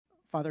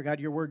Father God,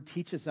 your word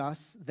teaches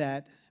us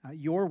that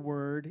your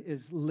word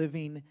is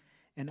living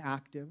and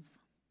active.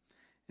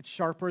 It's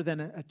sharper than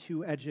a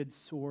two-edged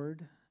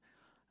sword.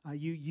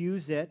 You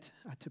use it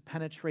to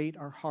penetrate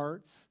our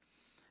hearts,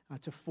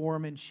 to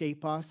form and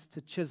shape us,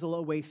 to chisel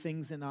away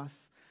things in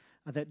us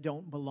that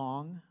don't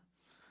belong.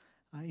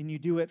 And you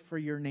do it for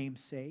your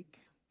name's sake.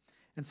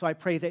 And so I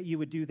pray that you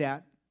would do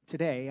that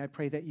today. I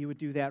pray that you would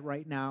do that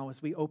right now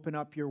as we open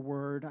up your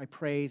word. I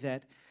pray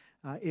that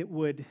it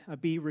would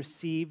be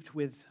received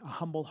with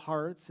humble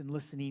hearts and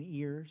listening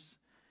ears.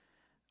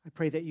 I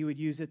pray that you would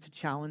use it to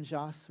challenge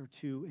us or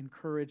to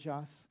encourage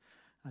us,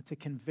 to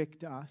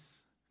convict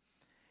us.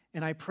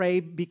 And I pray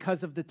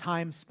because of the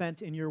time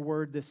spent in your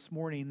word this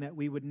morning that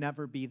we would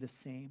never be the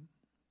same.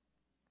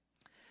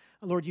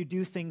 Lord, you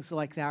do things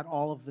like that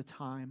all of the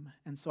time,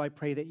 and so I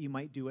pray that you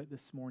might do it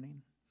this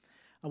morning.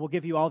 I will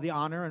give you all the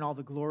honor and all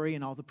the glory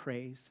and all the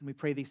praise, and we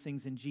pray these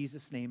things in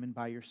Jesus' name and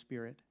by your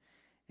Spirit.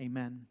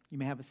 Amen. You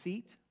may have a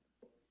seat.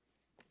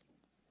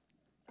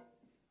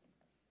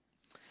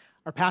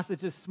 Our passage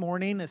this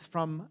morning is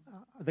from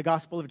the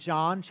Gospel of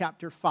John,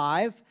 chapter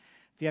 5.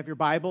 If you have your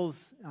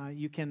Bibles,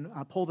 you can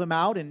pull them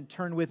out and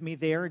turn with me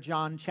there,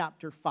 John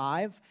chapter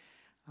 5.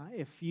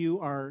 If you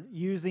are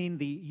using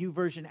the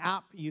YouVersion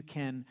app, you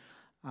can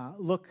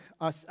look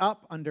us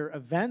up under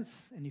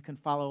events, and you can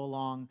follow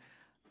along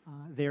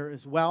there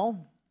as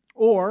well.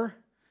 Or,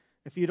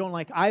 if you don't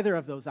like either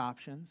of those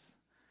options,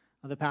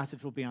 the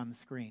passage will be on the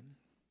screen.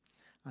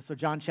 So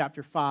John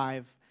chapter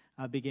 5,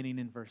 beginning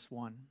in verse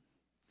 1.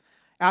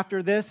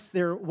 After this,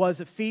 there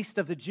was a feast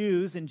of the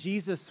Jews, and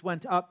Jesus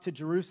went up to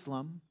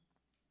Jerusalem.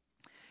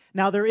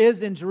 Now there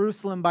is in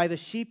Jerusalem by the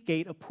sheep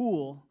gate a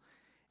pool,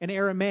 in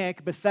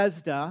Aramaic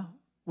Bethesda,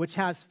 which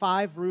has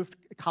 5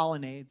 roofed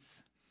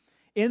colonnades.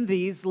 In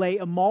these lay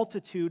a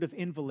multitude of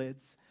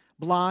invalids,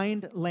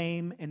 blind,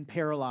 lame, and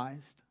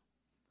paralyzed.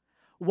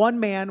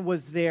 One man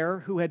was there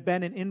who had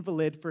been an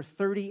invalid for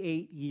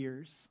 38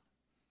 years.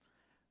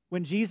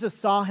 When Jesus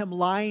saw him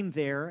lying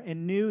there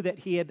and knew that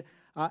he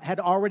had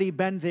already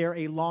been there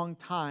a long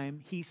time,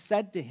 he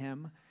said to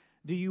him,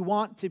 "Do you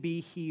want to be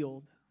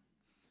healed?"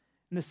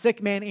 And the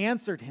sick man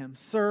answered him,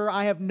 "Sir,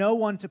 I have no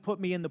one to put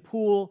me in the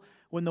pool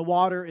when the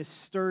water is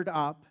stirred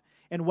up,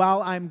 and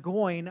while I'm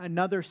going,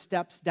 another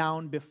steps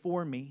down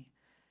before me."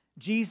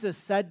 Jesus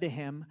said to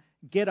him,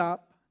 "Get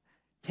up,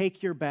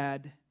 take your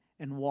bed,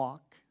 and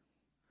walk."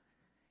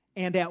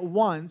 And at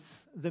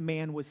once the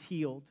man was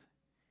healed,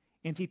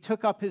 and he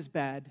took up his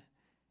bed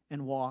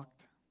and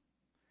walked.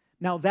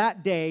 Now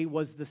that day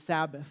was the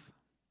Sabbath.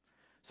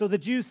 So the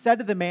Jews said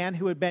to the man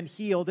who had been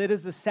healed, "It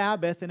is the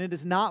Sabbath, and it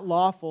is not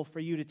lawful for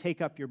you to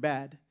take up your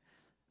bed."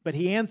 But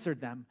he answered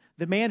them,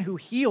 "The man who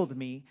healed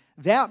me,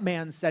 that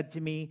man said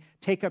to me,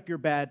 'Take up your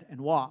bed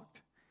and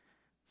walk.'"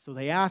 So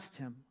they asked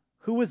him,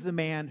 "Who was the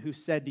man who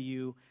said to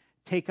you,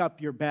 'Take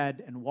up your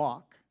bed and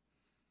walk'?"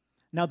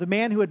 Now the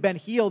man who had been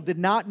healed did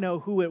not know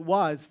who it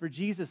was, for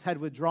Jesus had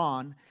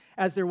withdrawn,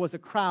 as there was a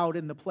crowd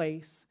in the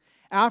place.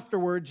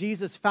 Afterward,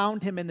 Jesus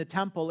found him in the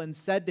temple and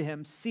said to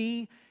him,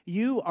 "See,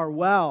 you are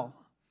well.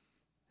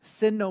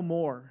 Sin no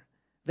more,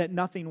 that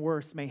nothing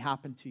worse may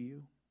happen to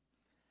you."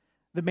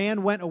 The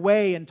man went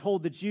away and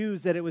told the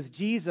Jews that it was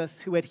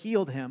Jesus who had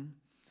healed him.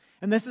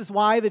 And this is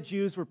why the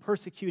Jews were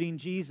persecuting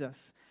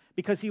Jesus,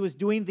 because he was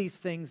doing these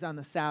things on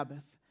the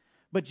Sabbath.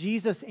 But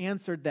Jesus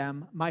answered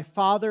them, "My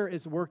Father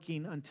is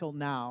working until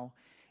now,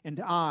 and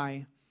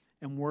I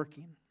am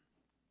working."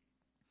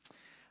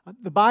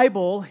 The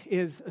Bible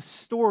is a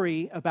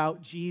story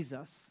about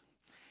Jesus.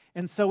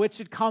 And so it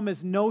should come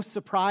as no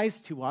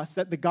surprise to us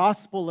that the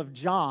Gospel of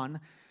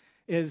John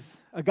is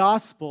a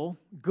gospel,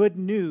 good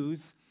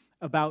news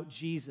about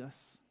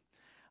Jesus.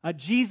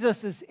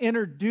 Jesus is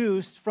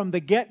introduced from the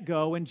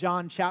get-go in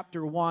John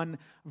chapter 1,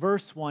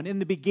 verse 1. In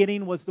the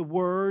beginning was the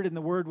Word, and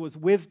the Word was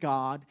with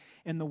God,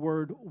 and the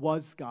Word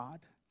was God.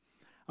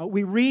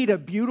 We read a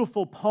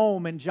beautiful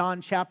poem in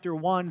John chapter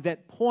 1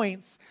 that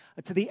points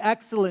to the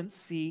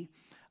excellency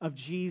of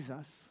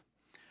Jesus.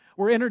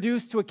 We're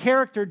introduced to a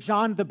character,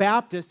 John the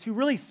Baptist, who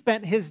really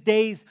spent his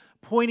days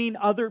pointing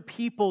other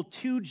people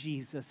to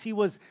Jesus. He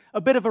was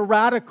a bit of a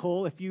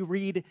radical if you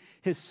read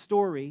his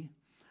story.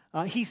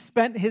 He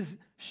spent his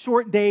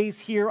short days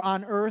here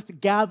on earth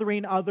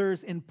gathering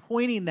others and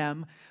pointing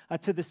them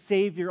to the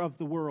Savior of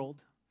the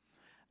world.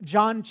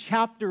 John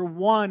chapter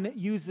 1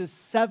 uses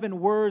 7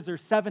 words or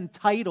 7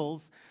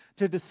 titles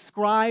to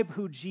describe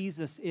who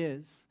Jesus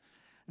is.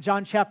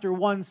 John chapter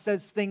 1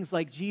 says things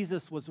like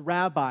Jesus was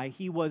Rabbi,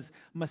 He was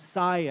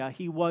Messiah,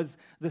 He was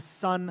the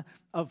Son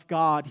of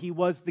God, He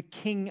was the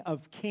King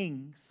of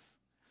Kings.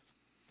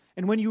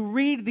 And when you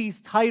read these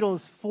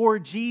titles for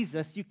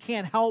Jesus, you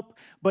can't help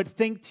but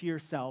think to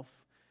yourself,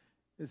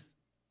 is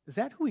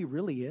that who He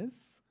really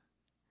is?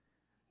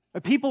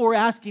 People were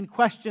asking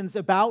questions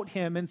about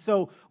him, and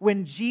so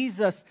when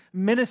Jesus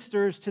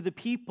ministers to the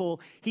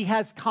people, he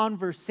has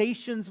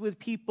conversations with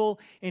people,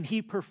 and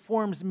he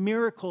performs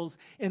miracles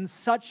in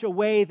such a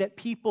way that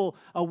people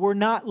were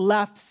not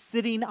left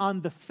sitting on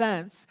the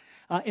fence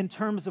in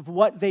terms of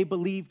what they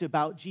believed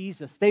about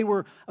Jesus. They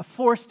were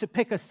forced to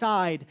pick a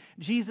side.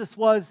 Jesus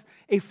was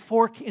a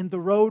fork in the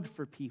road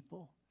for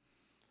people.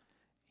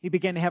 He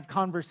began to have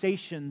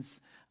conversations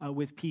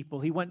with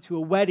people. He went to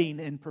a wedding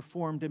and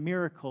performed a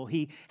miracle.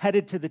 He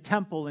headed to the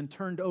temple and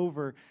turned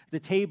over the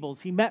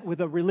tables. He met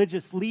with a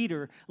religious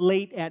leader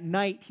late at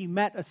night. He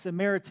met a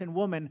Samaritan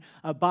woman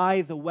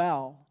by the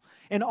well.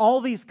 And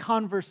all these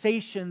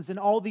conversations and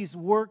all these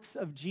works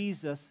of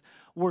Jesus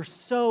were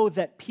so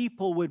that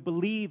people would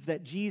believe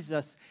that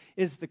Jesus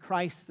is the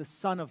Christ, the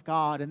Son of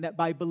God, and that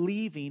by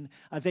believing,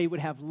 they would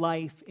have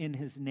life in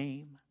his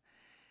name.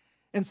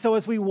 And so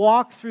as we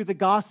walk through the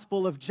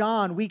Gospel of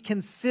John, we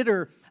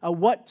consider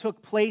what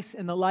took place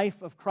in the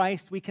life of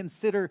Christ. We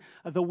consider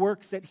the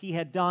works that he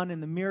had done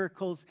and the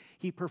miracles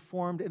he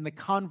performed and the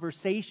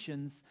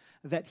conversations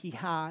that he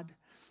had.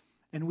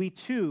 And we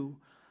too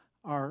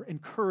are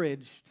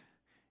encouraged,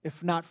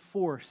 if not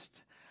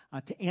forced,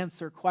 to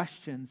answer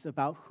questions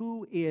about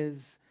who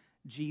is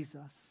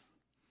Jesus.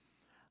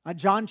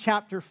 John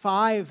chapter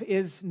 5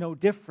 is no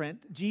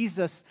different.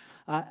 Jesus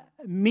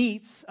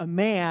meets a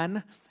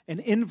man, an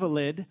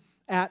invalid,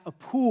 at a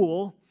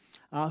pool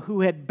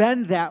who had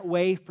been that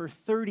way for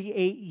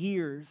 38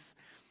 years.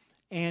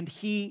 And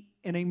he,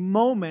 in a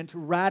moment,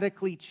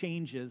 radically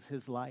changes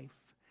his life.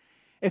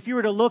 If you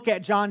were to look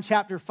at John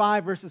chapter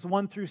 5, verses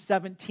 1 through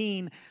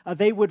 17,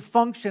 they would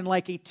function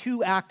like a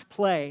two-act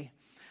play.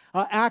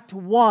 Act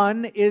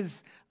 1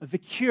 is the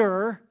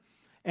cure,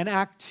 and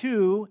Act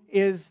 2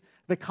 is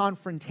the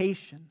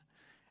confrontation.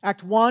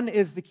 Act 1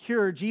 is the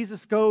cure.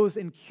 Jesus goes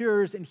and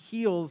cures and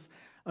heals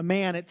a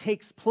man. It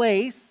takes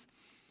place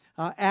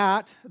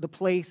at the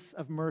place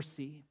of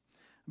mercy.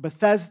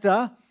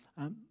 Bethesda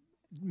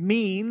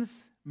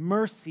means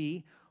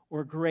mercy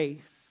or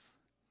grace.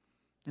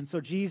 And so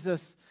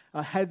Jesus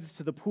heads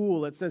to the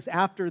pool. It says,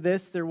 after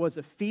this, there was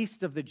a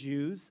feast of the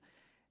Jews,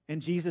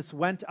 and Jesus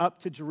went up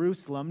to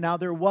Jerusalem. Now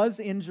there was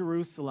in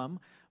Jerusalem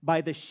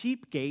by the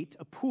sheep gate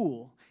a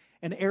pool,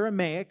 an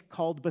Aramaic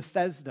called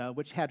Bethesda,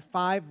 which had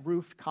 5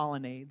 roofed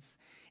colonnades.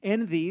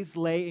 In these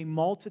lay a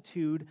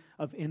multitude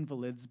of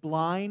invalids,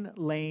 blind,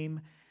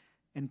 lame,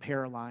 and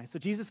paralyzed. So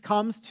Jesus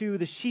comes to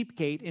the sheep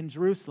gate in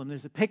Jerusalem.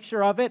 There's a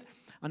picture of it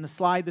on the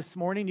slide this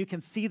morning. You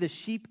can see the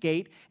sheep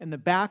gate in the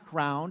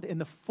background. In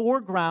the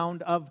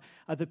foreground of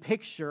the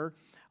picture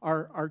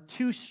are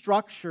 2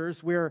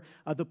 structures where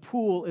the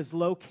pool is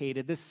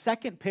located. This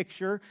second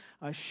picture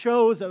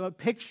shows a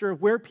picture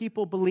of where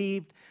people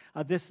believed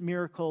this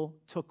miracle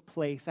took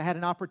place. I had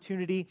an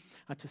opportunity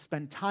to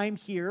spend time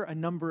here a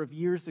number of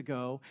years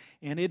ago,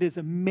 and it is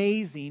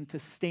amazing to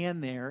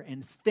stand there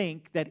and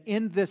think that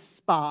in this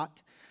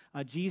spot,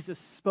 Jesus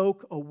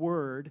spoke a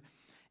word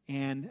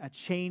and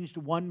changed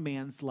one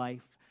man's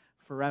life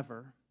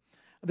forever.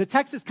 The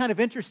text is kind of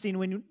interesting.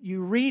 When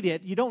you read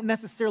it, you don't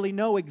necessarily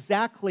know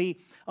exactly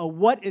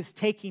what is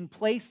taking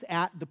place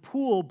at the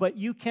pool, but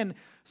you can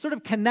sort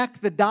of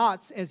connect the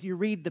dots as you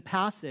read the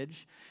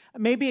passage.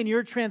 Maybe in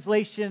your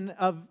translation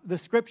of the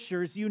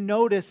Scriptures, you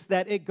notice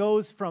that it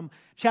goes from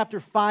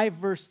chapter 5,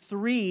 verse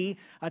 3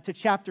 to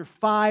chapter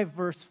 5,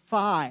 verse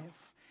 5.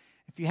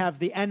 If you have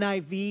the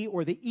NIV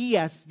or the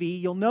ESV,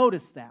 you'll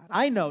notice that.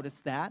 I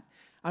noticed that.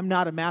 I'm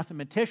not a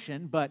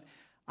mathematician, but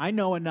I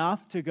know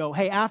enough to go,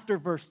 hey, after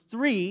verse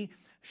 3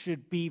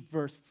 should be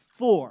verse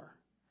 4.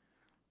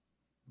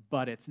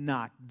 But it's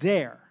not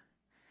there.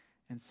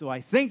 And so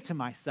I think to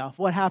myself,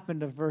 what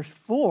happened to verse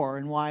 4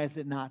 and why is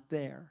it not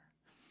there?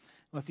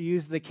 Well, if you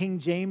use the King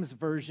James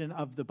Version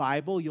of the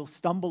Bible, you'll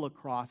stumble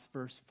across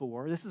verse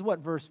 4. This is what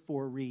verse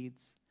 4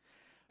 reads.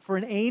 For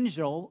an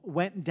angel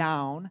went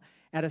down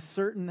at a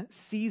certain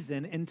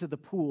season into the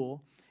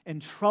pool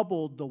and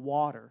troubled the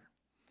water.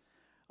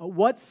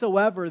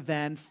 Whatsoever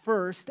then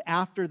first,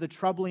 after the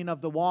troubling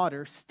of the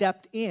water,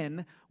 stepped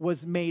in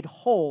was made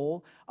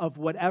whole of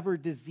whatever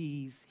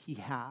disease he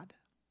had.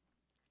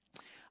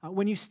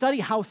 When you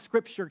study how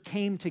Scripture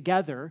came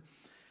together,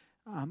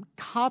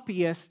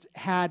 copyists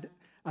had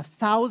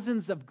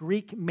thousands of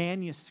Greek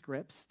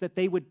manuscripts that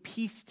they would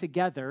piece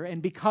together.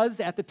 And because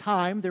at the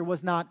time there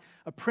was not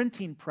a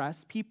printing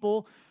press,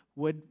 people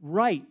would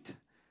write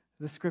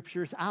the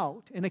Scriptures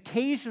out. And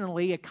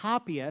occasionally a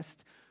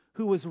copyist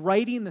who was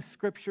writing the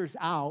Scriptures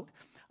out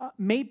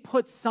may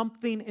put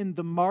something in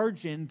the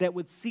margin that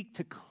would seek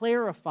to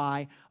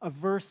clarify a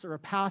verse or a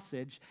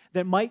passage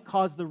that might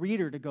cause the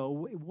reader to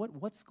go,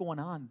 what's going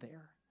on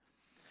there?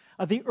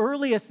 The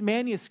earliest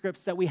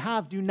manuscripts that we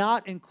have do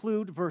not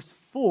include verse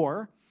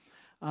 4,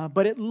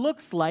 but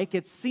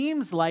it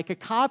seems like a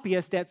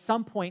copyist at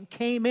some point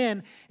came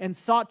in and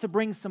sought to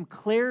bring some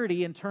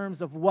clarity in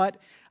terms of what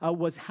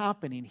was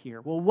happening here.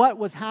 Well, what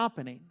was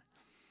happening?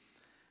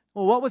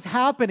 Well, what was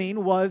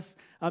happening was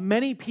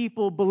many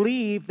people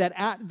believed that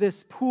at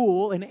this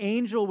pool, an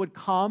angel would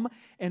come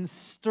and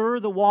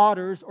stir the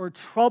waters or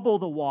trouble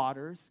the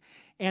waters,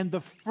 and the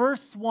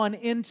first one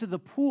into the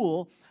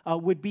pool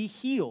would be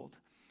healed.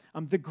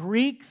 The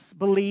Greeks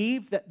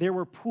believed that there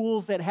were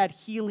pools that had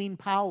healing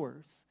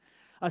powers.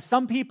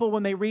 Some people,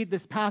 when they read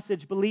this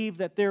passage, believe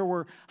that there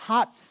were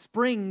hot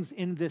springs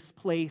in this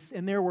place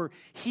and there were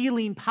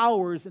healing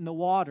powers in the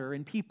water,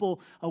 and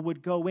people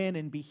would go in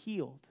and be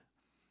healed.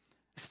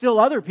 Still,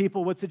 other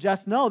people would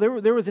suggest, no,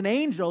 there was an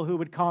angel who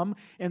would come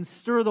and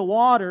stir the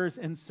waters,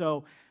 and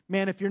so,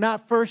 man, if you're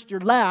not first, you're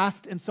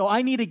last, and so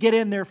I need to get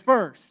in there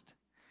first.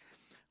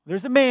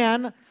 There's a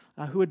man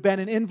who had been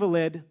an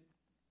invalid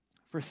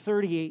for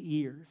 38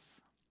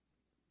 years,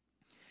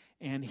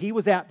 and he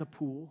was at the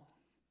pool,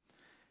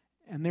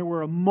 and there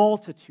were a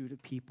multitude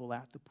of people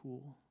at the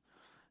pool,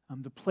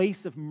 the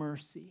place of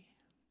mercy.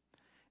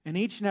 And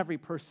each and every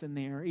person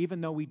there, even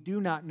though we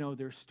do not know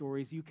their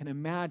stories, you can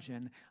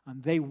imagine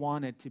they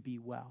wanted to be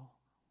well.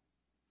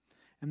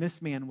 And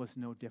this man was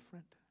no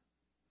different.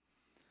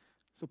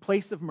 So,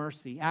 place of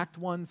mercy, Act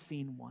 1,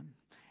 Scene 1.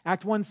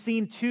 Act 1,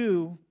 Scene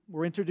 2,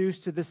 we're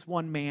introduced to this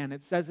one man.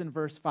 It says in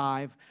verse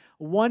 5,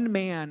 one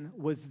man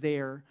was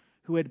there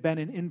who had been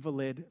an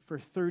invalid for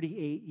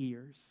 38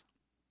 years.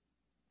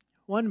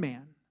 One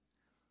man.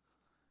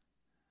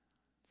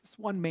 Just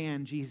one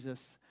man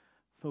Jesus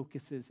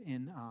focuses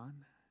in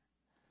on.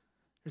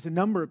 There's a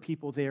number of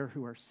people there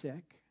who are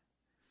sick.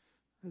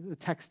 The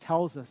text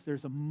tells us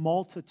there's a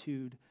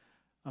multitude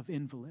of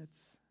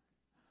invalids.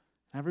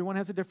 Everyone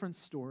has a different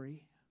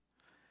story.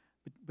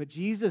 But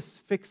Jesus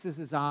fixes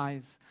his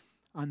eyes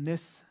on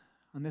this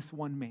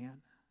one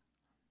man.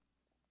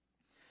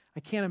 I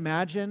can't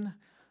imagine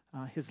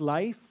his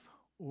life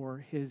or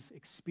his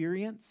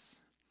experience.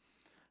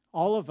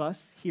 All of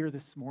us here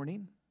this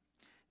morning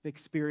have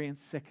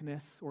experienced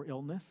sickness or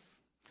illness.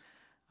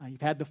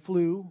 You've had the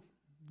flu.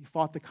 You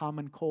fought the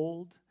common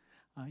cold.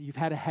 You've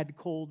had a head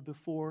cold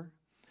before.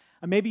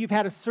 Maybe you've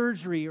had a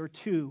surgery or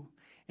two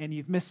and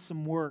you've missed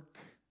some work.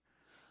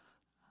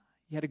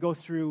 You had to go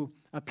through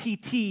a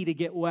PT to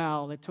get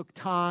well. It took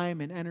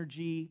time and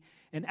energy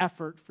and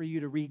effort for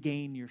you to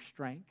regain your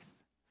strength.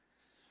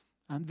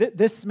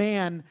 This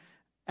man,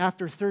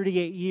 after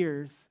 38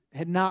 years,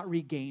 had not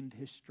regained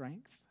his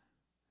strength.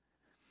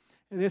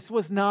 This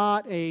was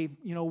not a,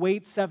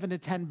 wait 7 to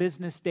 10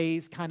 business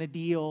days kind of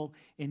deal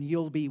and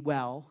you'll be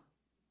well.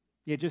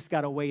 You just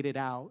got to wait it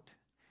out.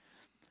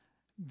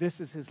 This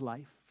is his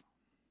life.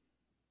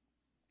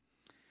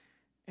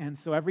 And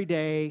so every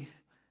day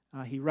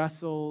he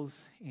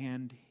wrestles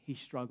and he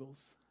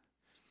struggles.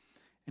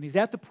 And he's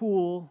at the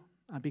pool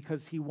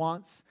because he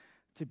wants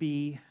to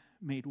be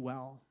made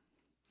well.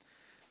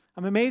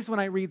 I'm amazed when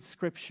I read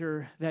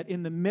Scripture that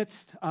in the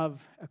midst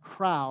of a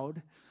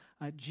crowd,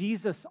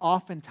 Jesus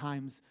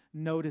oftentimes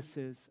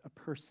notices a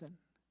person.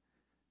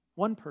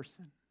 One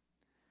person.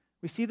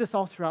 We see this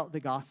all throughout the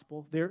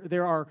gospel.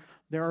 There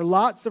are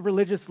lots of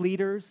religious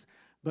leaders,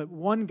 but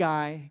one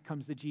guy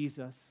comes to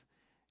Jesus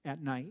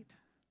at night.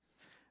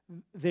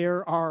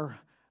 There are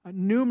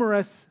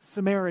numerous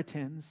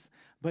Samaritans,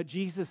 but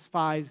Jesus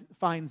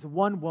finds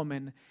one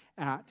woman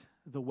at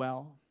the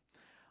well.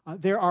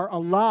 There are a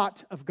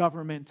lot of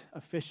government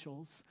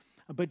officials,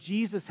 but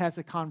Jesus has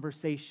a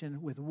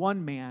conversation with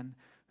one man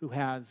who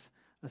has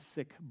a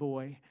sick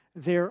boy.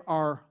 There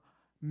are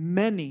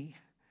many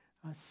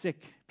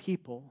sick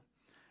people,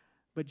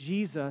 but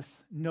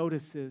Jesus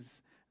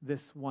notices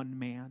this one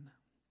man.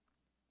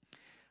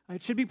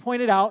 It should be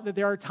pointed out that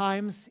there are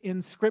times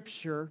in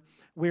Scripture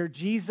where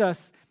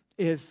Jesus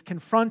is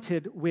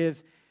confronted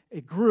with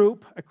a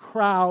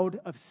crowd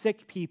of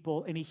sick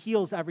people, and he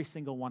heals every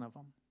single one of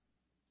them.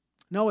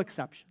 No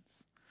exceptions.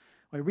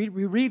 We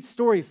read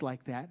stories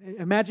like that.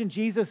 Imagine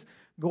Jesus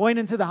going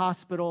into the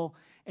hospital,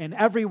 and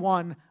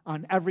everyone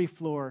on every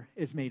floor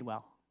is made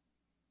well.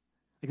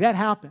 Like that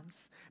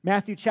happens.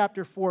 Matthew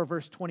chapter 4,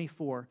 verse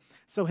 24.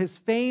 So his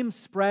fame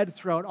spread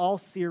throughout all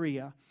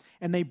Syria,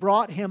 and they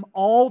brought him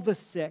all the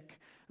sick,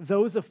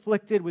 those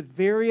afflicted with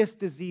various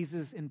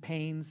diseases and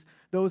pains,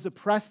 those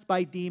oppressed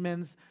by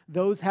demons,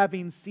 those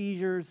having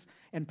seizures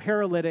and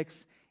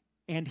paralytics,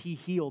 and he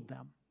healed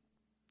them.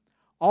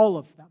 All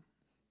of them.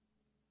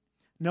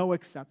 No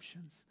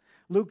exceptions.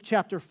 Luke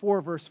chapter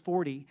 4, verse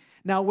 40.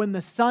 Now when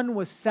the sun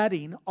was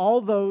setting,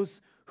 all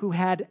those who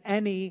had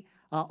any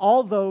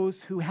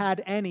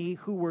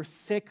who were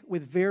sick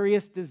with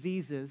various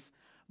diseases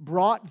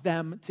brought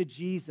them to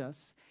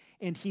Jesus,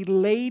 and he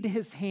laid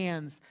his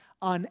hands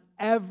on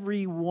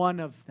every one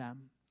of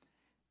them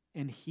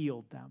and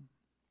healed them.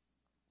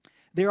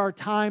 There are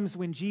times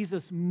when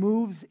Jesus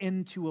moves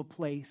into a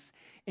place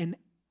and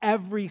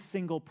every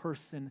single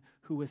person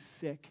who is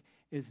sick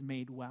is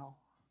made well.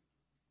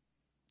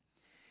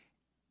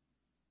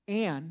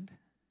 And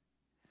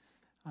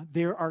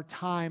there are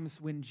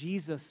times when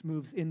Jesus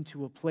moves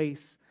into a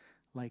place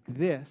like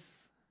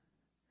this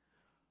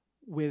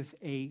with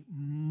a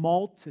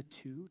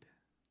multitude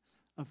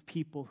of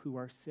people who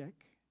are sick.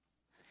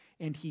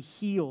 And he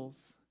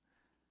heals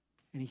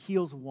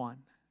one.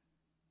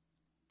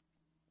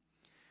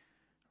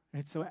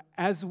 Right, so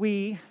as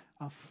we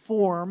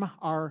form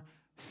our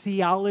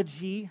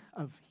theology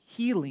of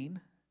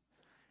healing,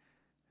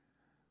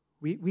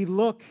 we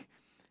look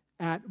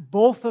at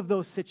both of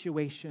those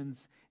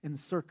situations and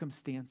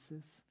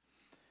circumstances,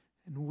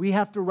 and we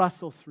have to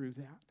wrestle through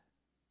that.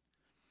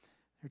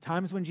 There are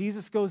times when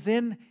Jesus goes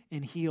in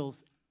and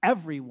heals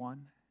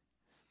everyone,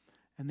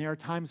 and there are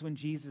times when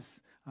Jesus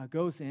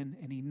goes in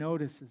and he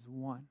notices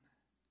one.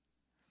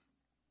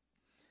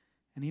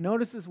 And he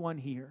notices one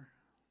here.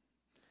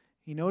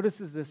 He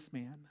notices this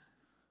man.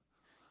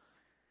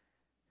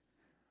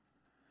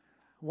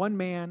 One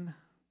man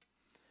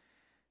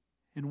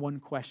and one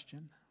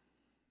question.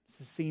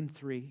 This is scene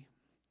 3,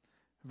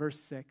 verse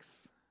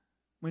 6.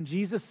 When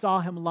Jesus saw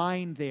him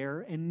lying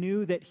there and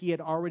knew that he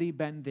had already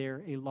been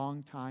there a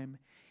long time,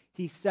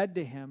 he said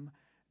to him,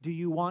 "Do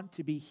you want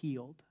to be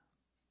healed?"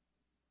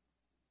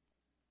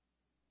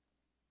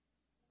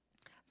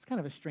 It's kind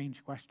of a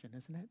strange question,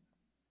 isn't it?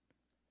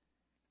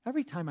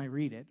 Every time I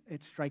read it,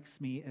 it strikes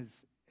me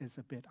as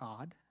a bit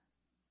odd.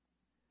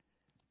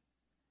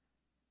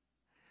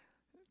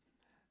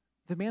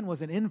 The man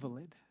was an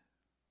invalid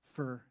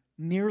for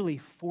nearly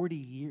 40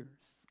 years.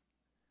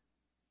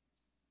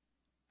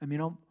 I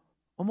mean,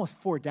 almost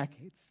 4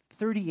 decades,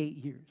 38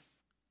 years.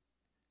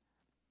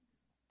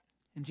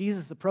 And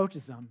Jesus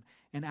approaches him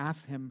and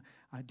asks him,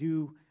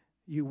 "Do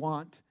you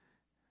want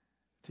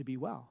to be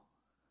well?"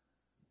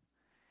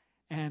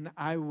 And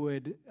I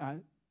would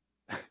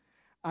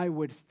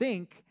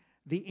think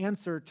the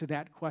answer to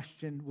that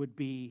question would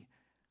be,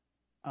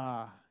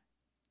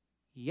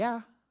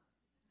 yeah,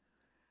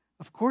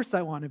 of course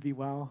I want to be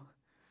well.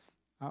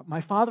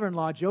 My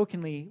father-in-law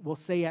jokingly will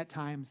say at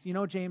times, "You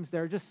know, James,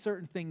 there are just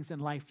certain things in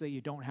life that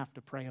you don't have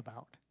to pray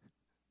about."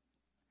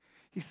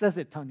 He says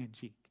it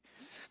tongue-in-cheek.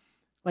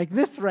 Like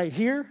this right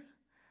here,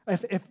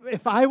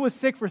 if I was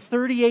sick for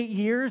 38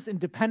 years and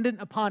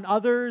dependent upon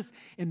others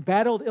and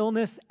battled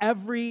illness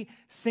every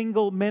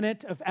single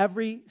minute of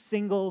every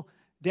single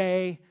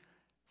day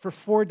for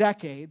 4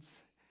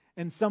 decades,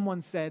 and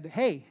someone said,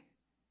 "Hey,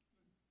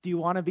 do you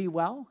want to be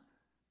well?"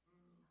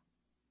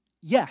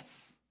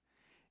 Yes.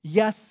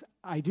 Yes,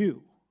 I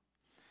do.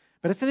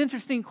 But it's an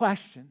interesting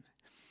question.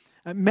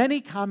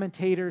 Many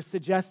commentators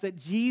suggest that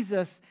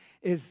Jesus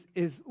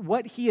is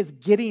what he is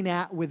getting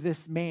at with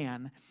this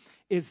man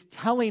is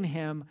telling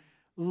him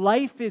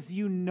life as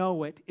you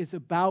know it is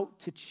about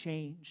to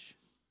change.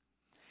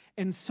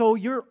 And so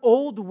your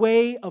old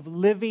way of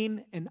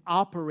living and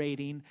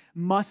operating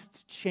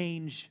must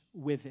change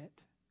with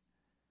it.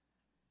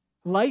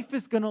 Life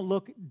is going to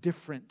look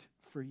different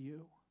for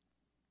you.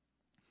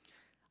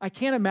 I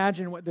can't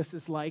imagine what this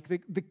is like.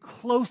 The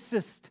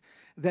closest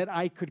that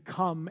I could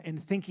come in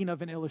thinking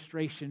of an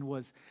illustration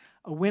was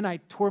when I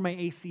tore my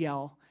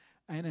ACL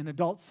in an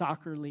adult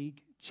soccer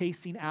league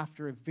chasing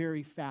after a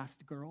very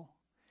fast girl.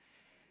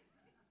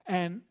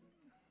 And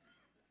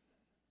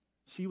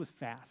she was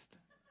fast.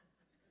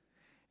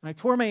 And I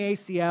tore my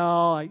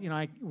ACL.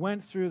 I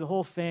went through the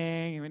whole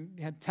thing and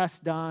had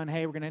tests done.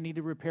 Hey, we're going to need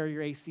to repair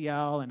your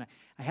ACL. And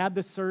I had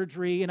the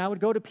surgery. And I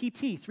would go to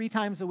PT 3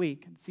 times a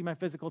week and see my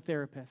physical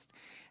therapist.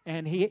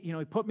 And he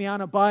put me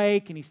on a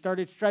bike and he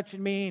started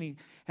stretching me and he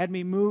had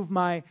me move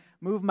my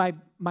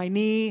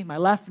knee, my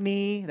left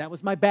knee. That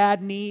was my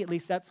bad knee. At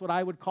least that's what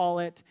I would call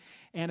it.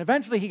 And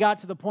eventually he got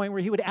to the point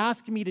where he would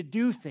ask me to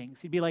do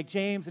things. He'd be like,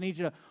 "James, I need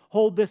you to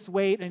hold this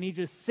weight. I need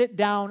you to sit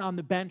down on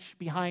the bench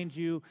behind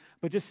you,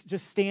 but just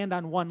stand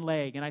on one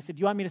leg." And I said,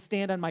 "Do you want me to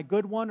stand on my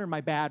good one or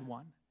my bad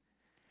one?"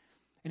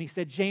 And he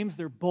said, "James,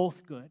 they're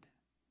both good.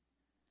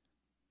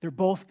 They're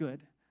both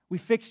good. We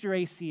fixed your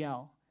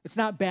ACL. It's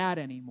not bad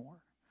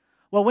anymore."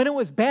 Well, when it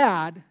was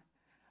bad,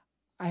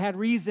 I had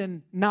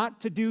reason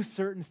not to do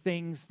certain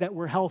things that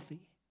were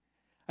healthy.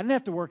 I didn't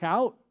have to work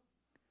out.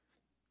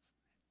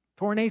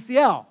 Torn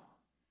ACL.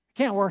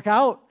 Can't work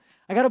out.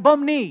 I got a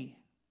bum knee.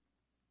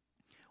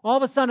 Well, all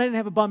of a sudden, I didn't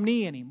have a bum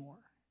knee anymore.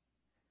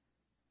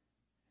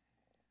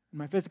 And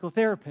my physical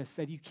therapist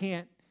said, you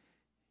can't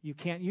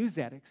use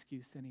that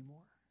excuse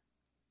anymore.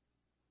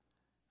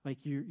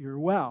 Like you're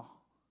well.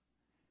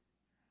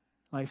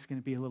 Life's going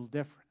to be a little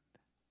different.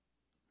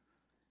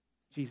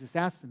 Jesus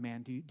asked the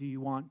man, do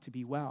you want to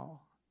be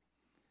well?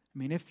 I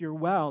mean, if you're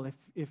well,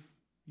 if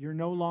you're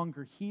no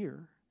longer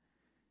here,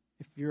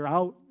 if you're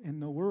out in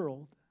the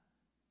world,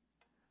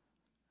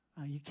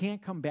 you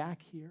can't come back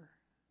here.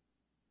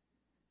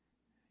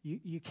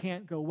 You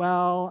can't go,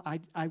 "Well,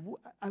 I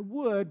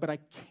would, but I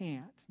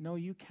can't." No,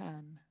 you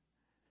can.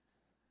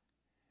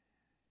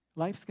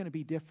 Life's going to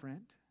be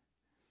different.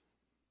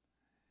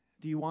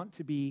 Do you want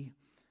to be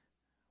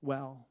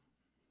well?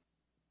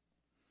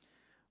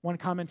 One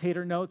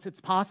commentator notes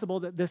it's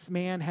possible that this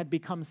man had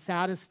become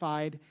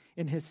satisfied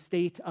in his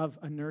state of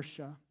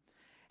inertia,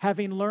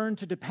 having learned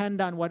to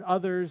depend on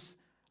others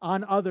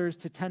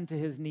to tend to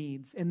his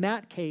needs. In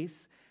that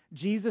case,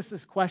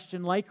 Jesus'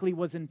 question likely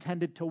was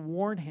intended to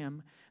warn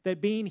him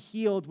that being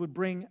healed would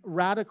bring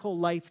radical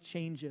life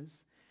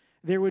changes.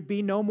 There would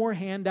be no more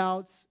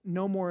handouts,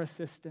 no more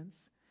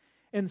assistance.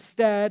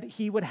 Instead,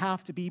 he would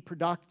have to be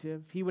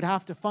productive. He would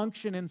have to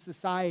function in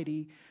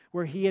society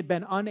where he had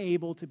been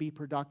unable to be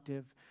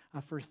productive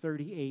for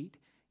 38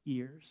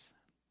 years.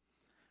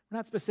 We're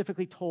not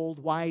specifically told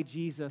why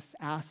Jesus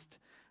asked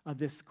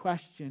this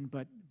question,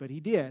 but he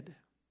did.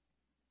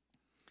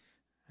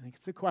 I think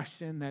it's a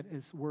question that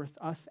is worth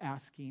us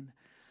asking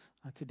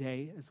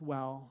today as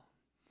well.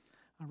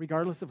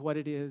 Regardless of what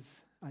it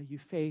is you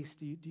face,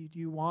 do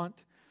you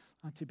want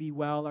to be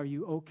well? Are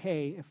you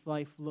okay if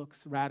life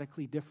looks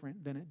radically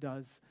different than it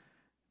does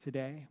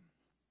today?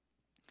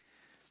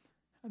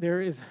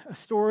 There is a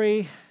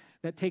story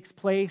that takes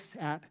place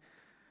at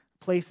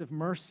a place of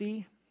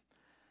mercy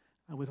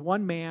with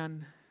one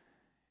man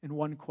and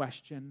one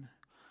question,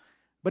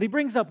 but he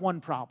brings up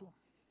one problem.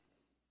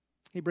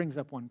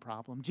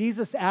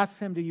 Jesus asks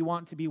him, "Do you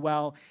want to be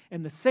well?"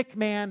 And the sick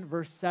man,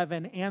 verse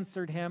 7,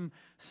 answered him,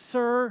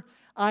 "Sir,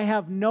 I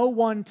have no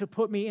one to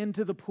put me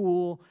into the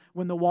pool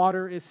when the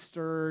water is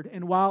stirred,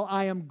 and while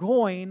I am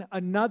going,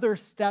 another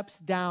steps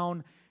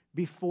down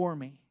before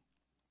me."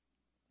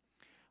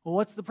 Well,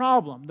 what's the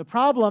problem? The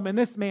problem in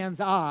this man's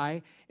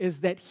eye is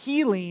that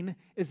healing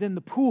is in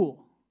the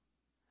pool.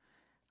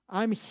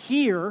 I'm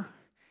here,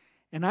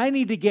 and I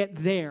need to get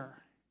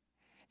there.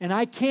 And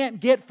I can't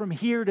get from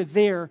here to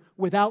there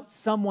without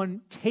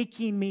someone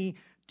taking me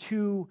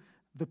to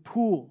the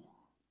pool.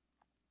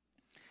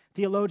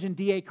 Theologian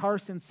D.A.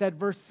 Carson said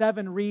verse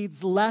 7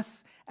 reads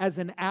less as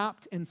an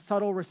apt and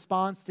subtle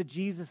response to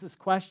Jesus'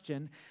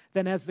 question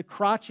than as the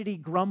crotchety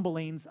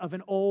grumblings of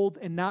an old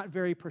and not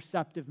very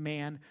perceptive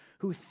man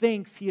who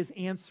thinks he is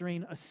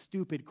answering a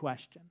stupid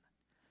question.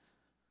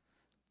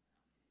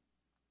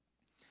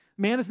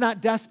 Man is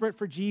not desperate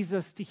for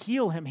Jesus to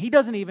heal him. He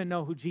doesn't even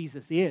know who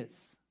Jesus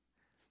is.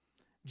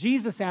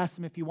 Jesus asks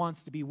him if he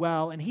wants to be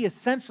well, and he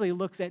essentially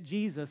looks at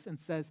Jesus and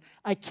says,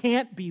 "I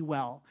can't be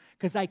well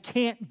because I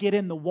can't get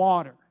in the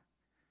water."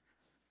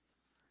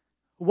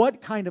 What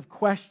kind of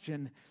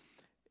question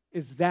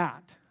is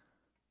that?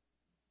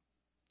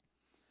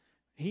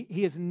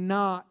 He is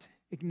not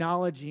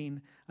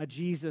acknowledging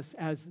Jesus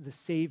as the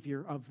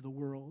Savior of the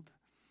world.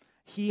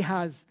 He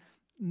has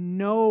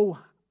no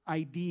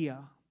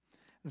idea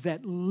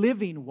that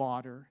living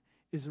water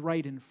is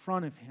right in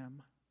front of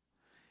him.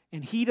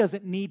 And he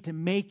doesn't need to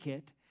make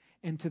it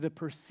into the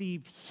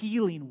perceived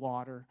healing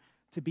water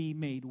to be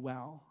made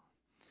well.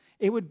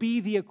 It would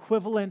be the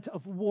equivalent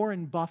of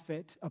Warren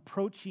Buffett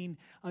approaching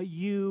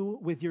you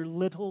with your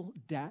little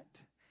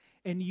debt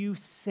and you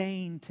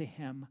saying to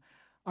him,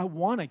 "I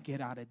want to get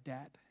out of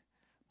debt,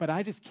 but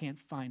I just can't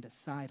find a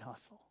side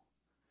hustle.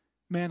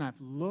 Man, I've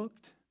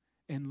looked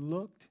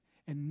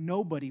and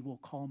nobody will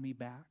call me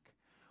back."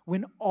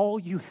 When all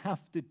you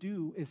have to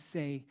do is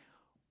say,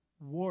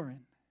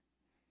 "Warren,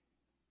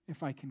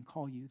 if I can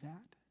call you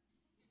that,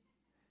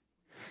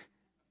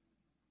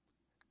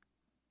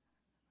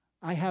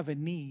 I have a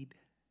need,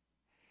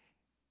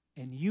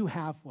 and you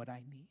have what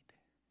I need.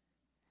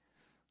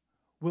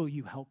 Will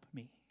you help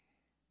me?"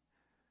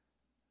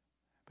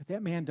 But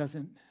that man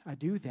doesn't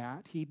do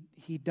that.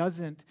 He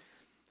doesn't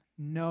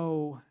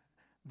know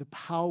the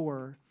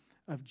power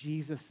of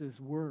Jesus'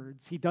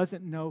 words. He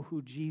doesn't know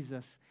who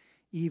Jesus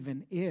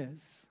even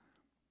is.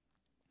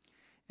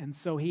 And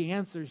so he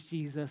answers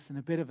Jesus in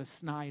a bit of a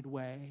snide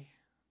way.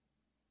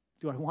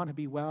 Do I want to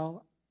be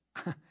well?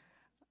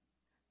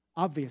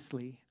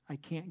 Obviously, I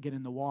can't get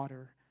in the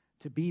water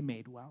to be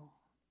made well.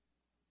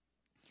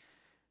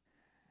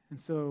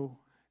 And so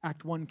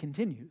Act 1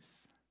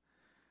 continues.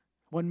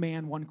 One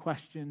man, one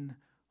question,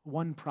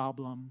 one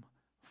problem,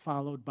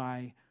 followed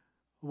by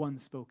one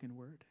spoken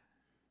word.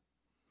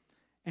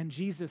 And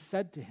Jesus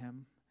said to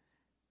him,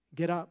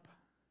 "Get up,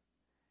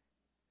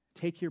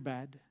 take your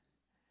bed,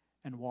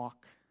 and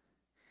walk."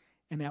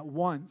 And at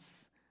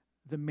once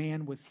the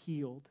man was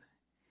healed,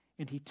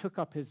 and he took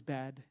up his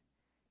bed,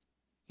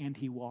 and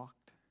he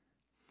walked.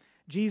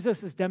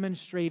 Jesus is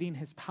demonstrating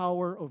his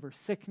power over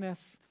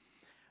sickness,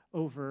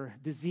 over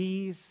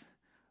disease,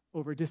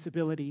 over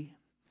disability.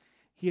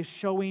 He is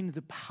showing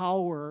the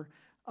power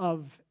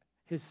of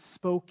his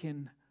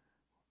spoken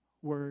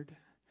word.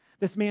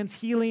 This man's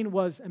healing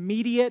was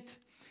immediate.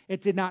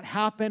 It did not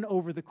happen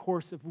over the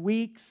course of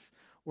weeks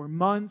or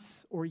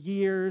months or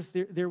years.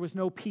 There was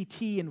no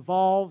PT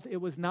involved. It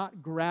was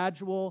not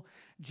gradual.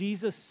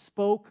 Jesus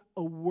spoke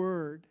a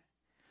word,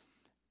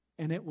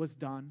 and it was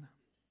done.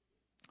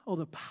 Oh,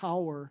 the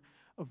power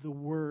of the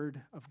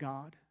Word of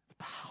God. The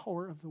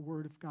power of the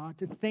Word of God.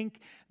 To think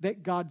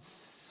that God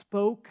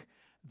spoke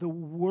the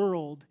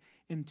world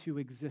into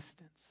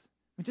existence.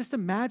 I mean, just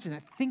imagine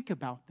that. Think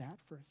about that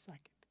for a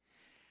second.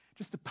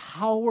 Just the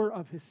power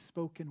of his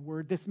spoken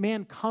word. This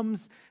man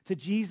comes to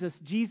Jesus.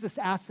 Jesus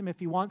asks him if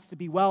he wants to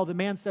be well. The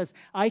man says,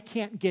 "I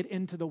can't get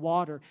into the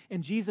water."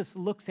 And Jesus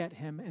looks at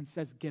him and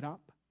says, "Get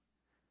up."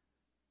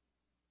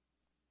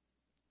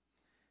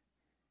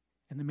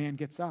 And the man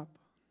gets up.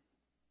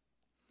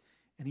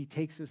 And he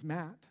takes his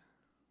mat.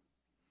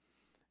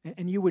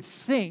 And you would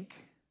think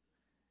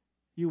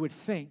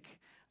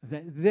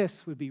that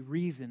this would be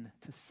reason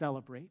to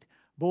celebrate,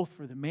 both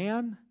for the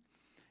man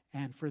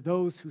and for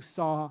those who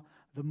saw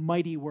the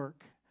mighty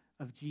work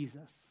of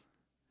Jesus.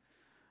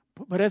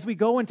 But as we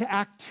go into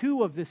Act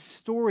 2 of this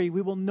story,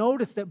 we will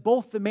notice that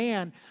both the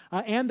man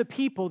and the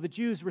people, the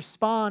Jews,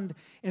 respond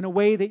in a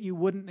way that you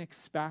wouldn't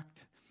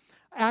expect.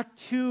 Act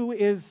 2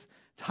 is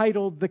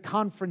titled The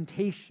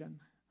Confrontation.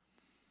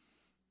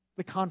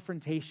 The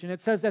Confrontation.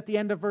 It says at the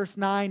end of verse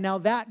 9, "Now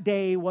that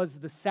day was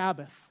the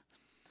Sabbath.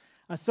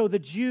 So the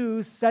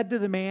Jews said to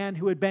the man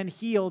who had been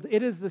healed,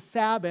 'It is the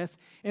Sabbath,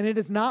 and it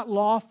is not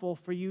lawful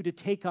for you to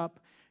take up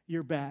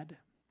your bed.'"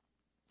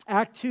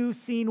 Act 2,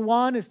 Scene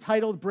 1 is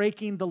titled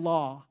Breaking the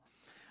Law.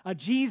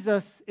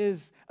 Jesus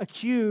is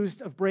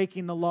accused of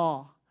breaking the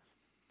law.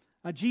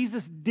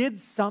 Jesus did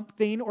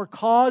something or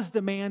caused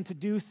a man to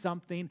do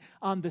something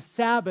on the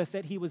Sabbath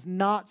that he was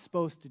not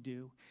supposed to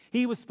do.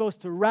 He was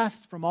supposed to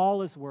rest from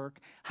all his work.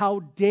 How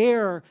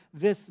dare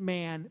this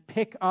man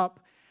pick up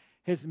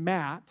his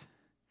mat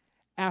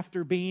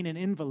after being an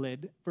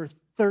invalid for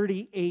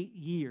 38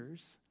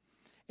 years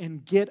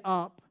and get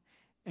up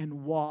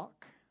and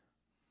walk?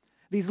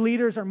 These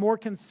leaders are more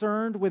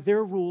concerned with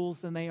their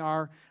rules than they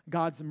are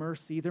God's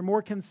mercy. They're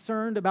more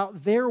concerned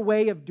about their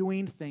way of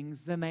doing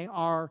things than they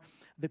are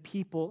the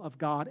people of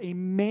God. A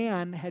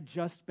man had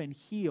just been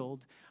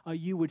healed.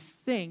 You would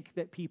think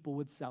that people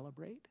would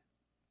celebrate.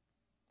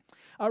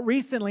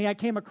 Recently, I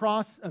came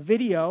across a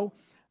video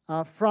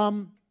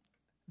from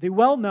the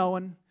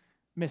well-known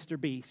Mr.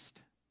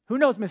 Beast. Who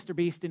knows Mr.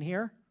 Beast in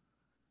here?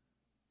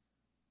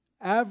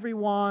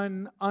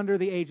 Everyone under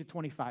the age of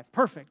 25.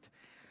 Perfect.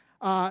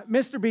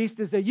 Mr. Beast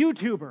is a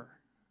YouTuber.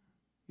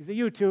 He's a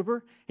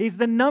YouTuber. He's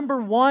the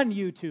number one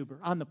YouTuber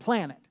on the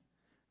planet,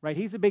 right?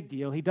 He's a big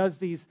deal. He does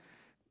these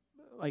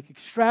like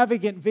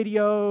extravagant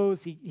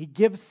videos. He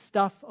gives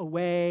stuff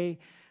away.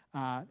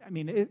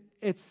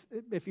 It's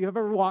if you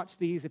ever watch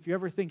these, if you're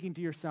ever thinking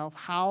to yourself,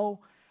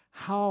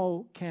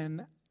 how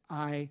can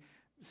I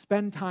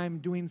spend time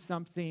doing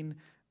something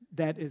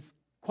that is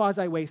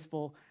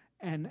quasi-wasteful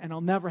and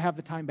I'll never have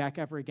the time back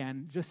ever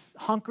again? Just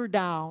hunker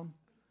down,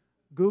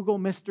 Google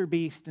Mr.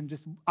 Beast, and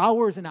just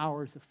hours and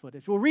hours of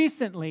footage. Well,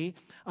 recently,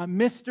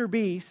 Mr.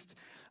 Beast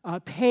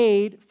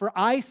paid for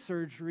eye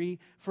surgery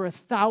for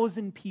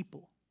 1,000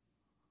 people,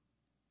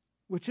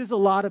 which is a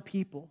lot of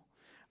people.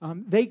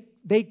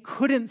 They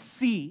couldn't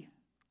see.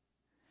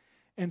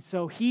 And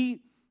so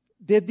he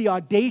did the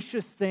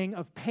audacious thing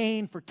of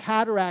paying for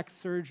cataract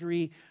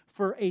surgery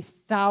for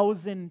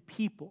 1,000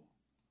 people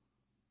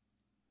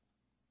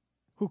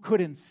who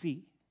couldn't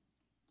see.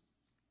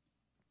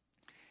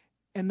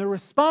 And the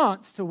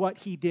response to what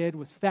he did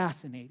was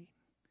fascinating.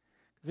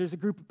 There's a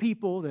group of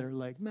people that are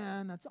like,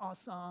 man, that's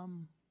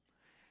awesome.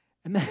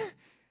 And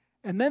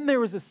then there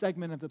was a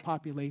segment of the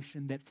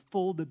population that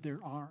folded their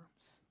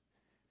arms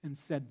and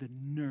said, the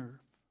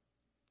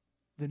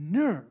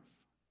nerve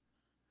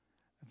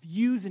of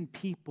using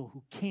people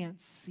who can't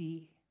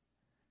see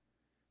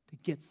to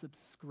get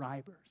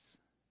subscribers.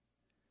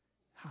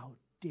 How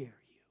dare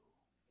you?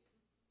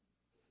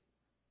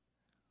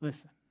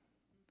 Listen,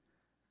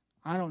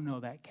 I don't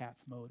know that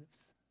cat's motives.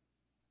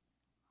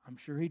 I'm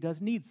sure he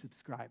does need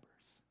subscribers.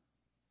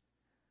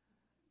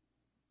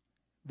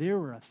 There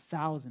were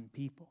 1,000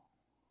 people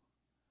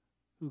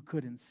who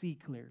couldn't see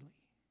clearly,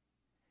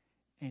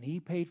 and he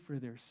paid for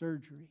their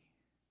surgery,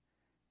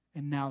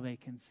 and now they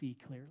can see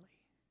clearly.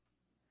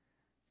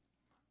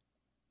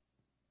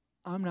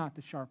 I'm not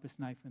the sharpest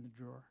knife in the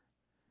drawer,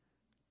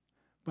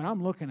 but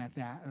I'm looking at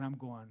that and I'm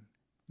going,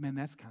 man,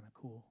 that's kind of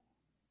cool.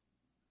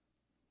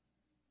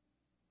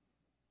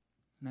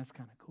 And that's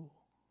kind of cool.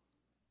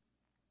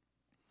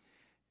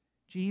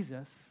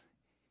 Jesus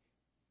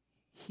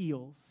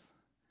heals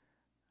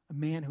a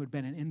man who had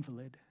been an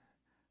invalid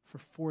for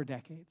 4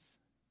 decades.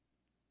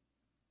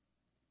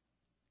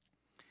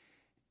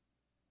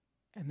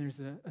 And there's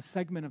a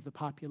segment of the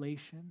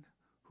population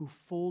who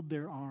fold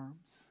their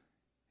arms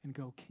and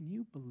go, can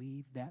you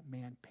believe that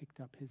man picked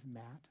up his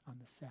mat on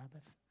the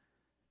Sabbath?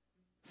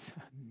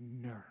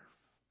 Nerve.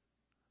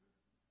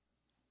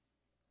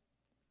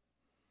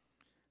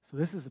 So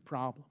this is a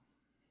problem.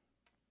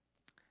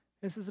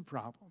 This is a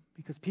problem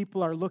because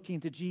people are looking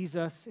to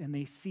Jesus and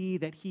they see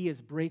that he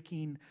is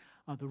breaking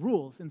the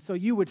rules. And so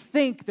you would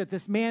think that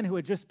this man who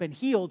had just been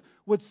healed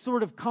would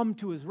sort of come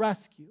to his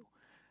rescue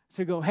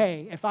to go,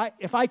 hey,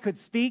 if I could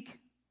speak,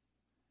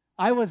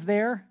 I was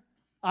there,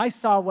 I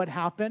saw what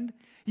happened.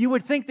 You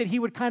would think that he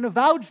would kind of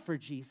vouch for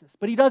Jesus,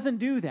 but he doesn't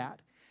do that.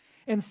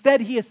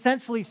 Instead, he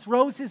essentially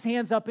throws his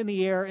hands up in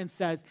the air and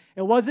says,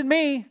 it wasn't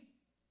me.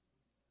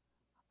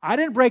 I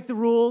didn't break the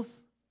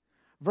rules.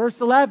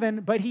 Verse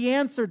 11, but he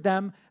answered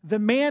them, the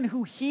man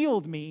who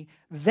healed me,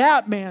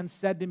 that man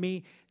said to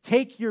me,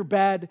 take your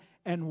bed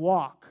and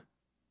walk.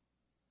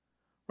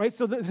 Right?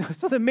 So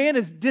the man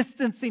is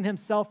distancing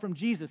himself from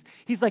Jesus.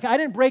 He's like, I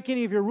didn't break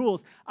any of your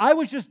rules. I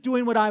was just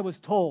doing what I was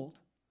told.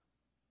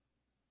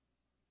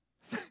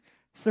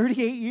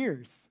 38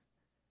 years.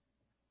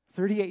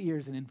 38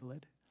 years an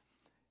invalid.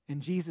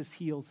 And Jesus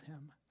heals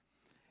him.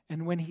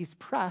 And when he's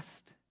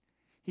pressed,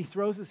 he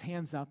throws his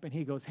hands up and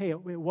he goes, hey,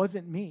 it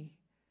wasn't me.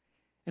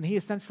 And he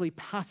essentially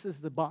passes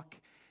the buck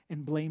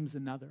and blames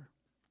another.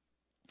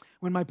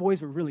 when my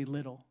boys were really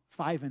little,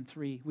 5 and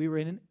 3. We were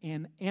in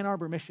Ann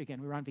Arbor,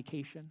 Michigan. We were on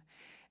vacation.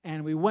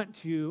 And we went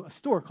to a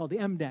store called the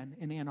M-Den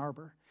in Ann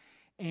Arbor.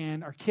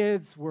 And our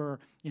kids were,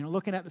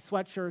 looking at the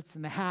sweatshirts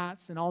and the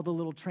hats and all the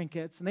little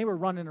trinkets, and they were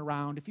running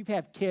around. If you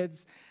have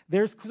kids,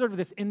 there's sort of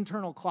this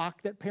internal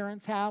clock that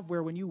parents have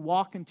where when you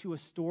walk into a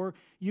store,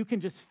 you can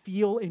just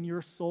feel in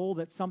your soul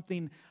that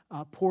something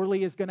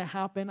poorly is going to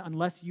happen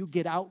unless you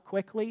get out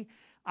quickly.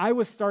 I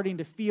was starting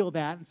to feel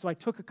that, and so I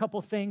took a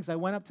couple things. I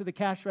went up to the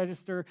cash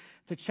register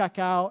to check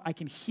out. I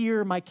can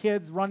hear my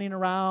kids running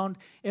around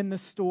in the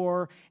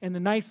store, and the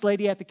nice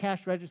lady at the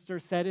cash register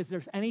said, "Is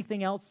there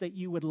anything else that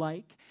you would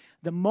like?"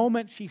 The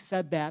moment she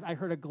said that, I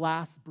heard a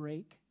glass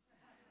break.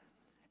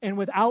 And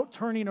without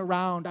turning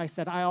around, I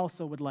said, "I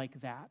also would like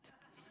that."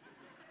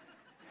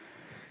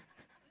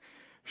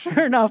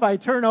 Sure enough, I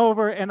turn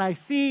over and I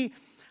see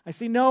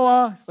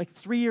Noah, he's like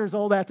 3 years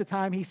old at the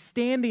time. He's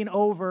standing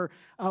over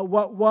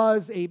what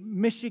was a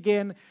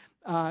Michigan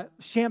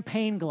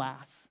champagne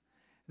glass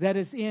that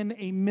is in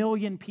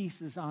 1,000,000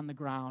 pieces on the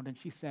ground. And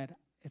she said,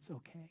 "It's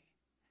okay.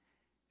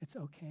 It's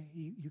okay.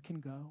 You can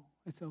go.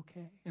 It's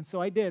okay." And so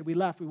I did. We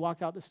left. We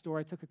walked out the store.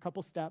 I took a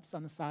couple steps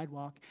on the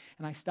sidewalk,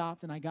 and I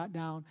stopped, and I got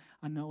down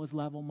on Noah's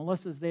level.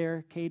 Melissa's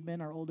there.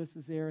 Cademan, our oldest,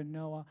 is there, and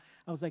Noah.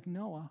 I was like,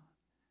 "Noah,"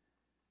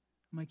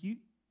 I'm like,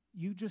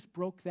 you just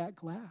broke that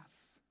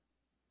glass."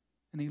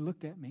 And he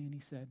looked at me, and he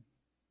said,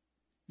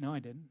 "No, I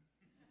didn't."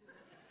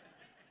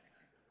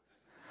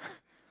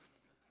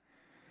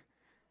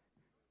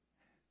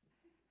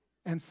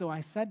 And so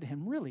I said to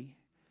him, "Really,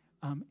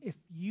 if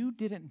you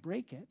didn't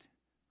break it,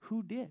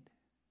 who did?"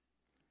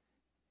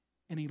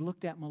 And he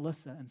looked at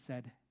Melissa and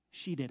said,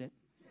 "She did it."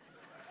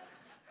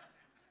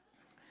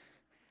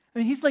 I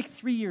mean, he's like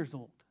 3 years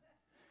old,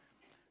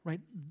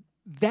 right?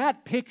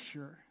 That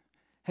picture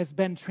has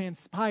been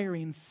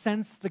transpiring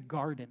since the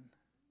garden.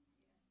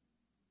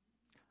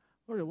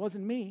 "Lord, it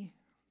wasn't me.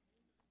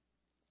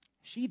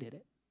 She did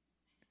it.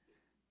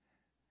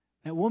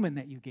 That woman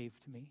that you gave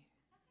to me,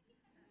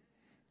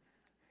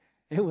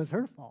 it was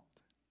her fault."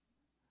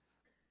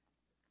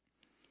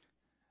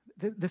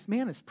 This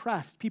man is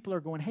pressed. People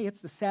are going, "Hey,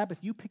 it's the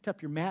Sabbath. You picked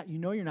up your mat. You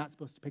know you're not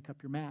supposed to pick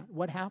up your mat.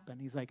 What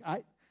happened?" He's like,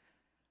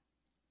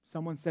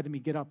 someone said to me,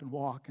 "Get up and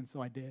walk," and so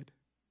I did.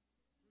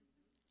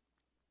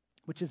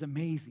 Which is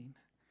amazing.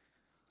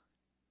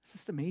 It's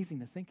just amazing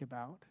to think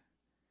about.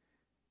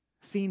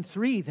 Scene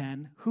 3,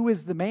 then, who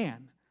is the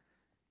man?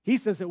 He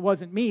says it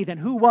wasn't me. Then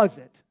who was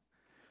it?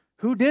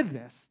 Who did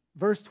this?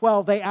 Verse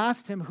 12, they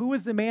asked him, "Who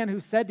is the man who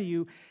said to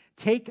you,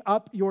 'Take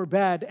up your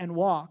bed and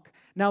walk'?"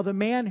 Now the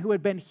man who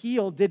had been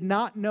healed did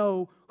not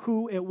know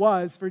who it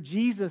was, for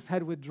Jesus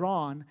had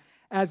withdrawn,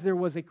 as there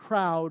was a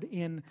crowd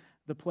in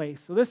the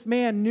place. So this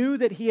man knew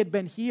that he had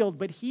been healed,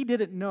 but he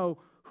didn't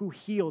know who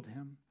healed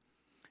him.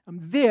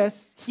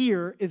 This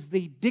here is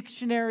the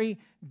dictionary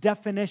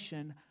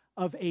definition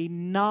of a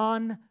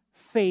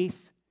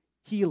non-faith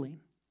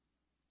healing.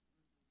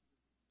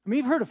 I mean,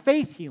 you've heard of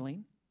faith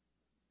healing.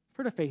 You've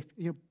heard of faith.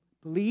 You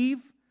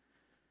believe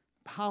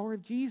the power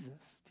of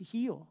Jesus to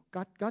heal.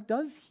 God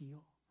does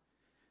heal.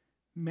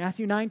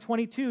 Matthew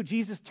 9:22,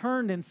 Jesus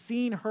turned and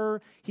seeing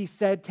her, he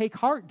said, "Take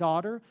heart,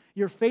 daughter,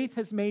 your faith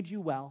has made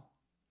you well."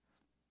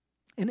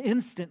 And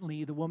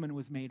instantly the woman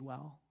was made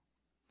well.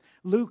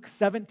 Luke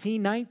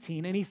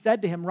 17:19, and he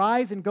said to him,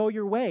 "Rise and go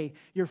your way.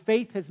 Your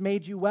faith has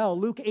made you well."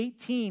 Luke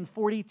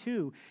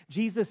 18:42,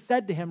 Jesus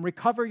said to him,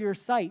 "Recover your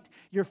sight.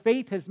 Your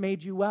faith has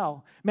made you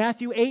well."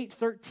 Matthew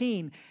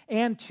 8:13,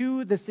 and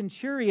to the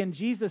centurion,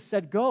 Jesus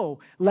said, "Go,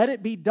 let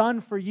it be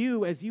done for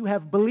you as you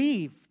have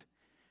believed."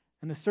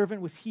 And the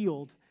servant was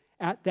healed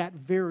at that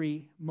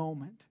very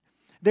moment.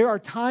 There are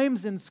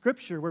times in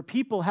Scripture where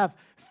people have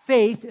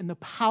faith in the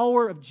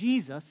power of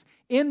Jesus,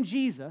 in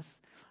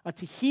Jesus,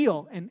 to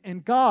heal.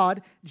 And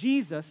God,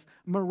 Jesus,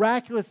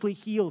 miraculously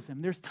heals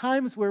him. There's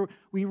times where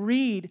we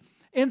read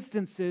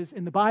instances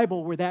in the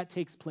Bible where that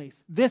takes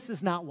place. This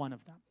is not one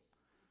of them.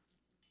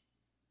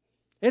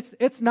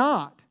 It's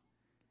not.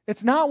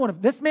 It's not one of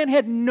them. This man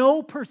had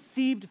no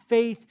perceived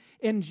faith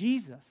in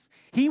Jesus.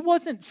 He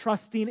wasn't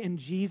trusting in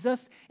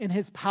Jesus, in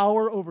his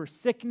power over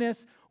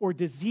sickness or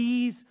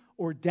disease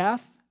or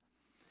death.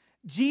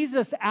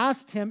 Jesus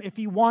asked him if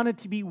he wanted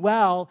to be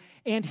well,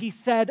 and he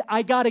said,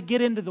 "I got to get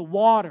into the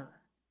water."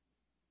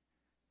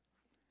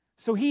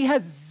 So he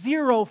has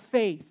zero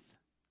faith.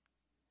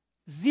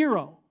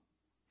 Zero.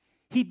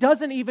 He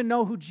doesn't even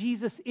know who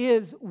Jesus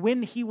is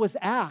when he was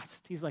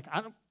asked. He's like,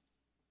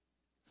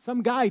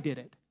 some guy did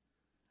it.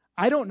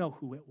 I don't know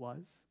who it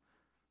was.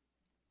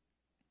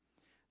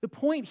 The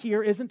point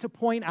here isn't to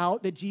point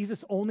out that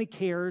Jesus only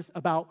cares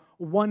about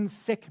one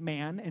sick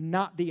man and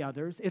not the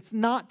others. It's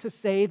not to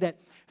say that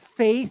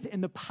faith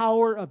in the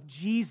power of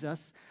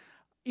Jesus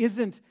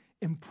isn't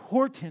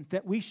important,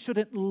 that we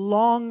shouldn't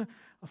long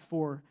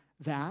for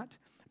that.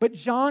 But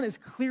John is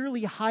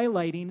clearly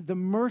highlighting the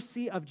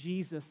mercy of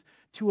Jesus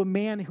to a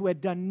man who had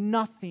done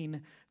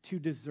nothing to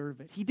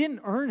deserve it. He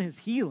didn't earn his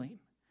healing.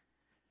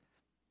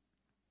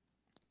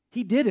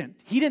 He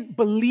didn't. He didn't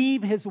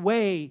believe his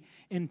way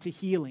into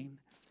healing.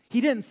 He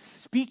didn't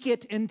speak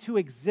it into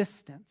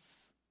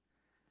existence.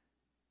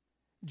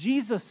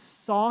 Jesus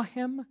saw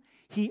him,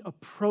 he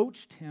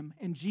approached him,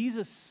 and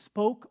Jesus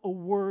spoke a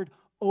word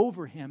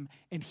over him,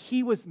 and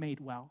he was made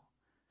well.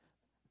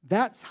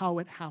 That's how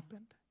it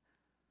happened.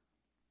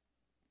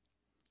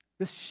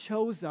 This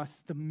shows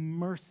us the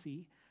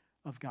mercy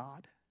of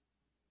God.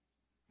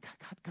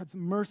 God's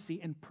mercy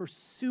in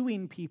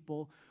pursuing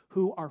people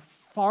who are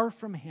far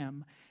from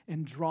him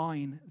and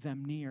drawing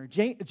them near.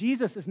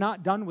 Jesus is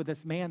not done with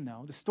this man,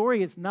 though. The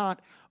story is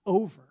not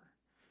over.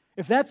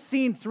 If that's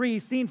scene 3,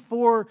 scene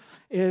 4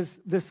 is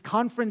this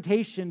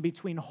confrontation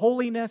between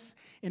holiness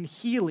and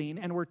healing,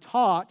 and we're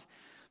taught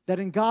that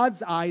in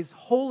God's eyes,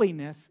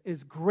 holiness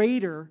is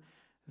greater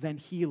than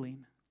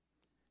healing.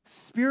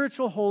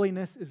 Spiritual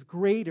holiness is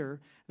greater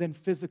than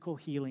physical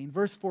healing.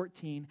 Verse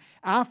 14,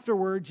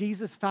 afterward,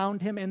 Jesus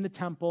found him in the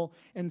temple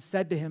and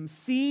said to him,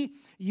 "See,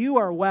 you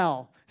are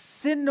well.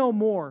 Sin no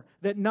more,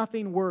 that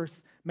nothing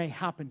worse may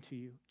happen to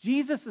you."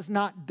 Jesus is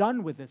not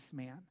done with this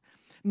man.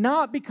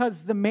 Not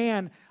because the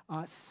man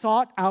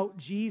sought out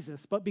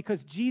Jesus, but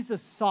because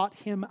Jesus sought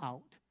him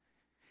out.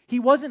 He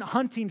wasn't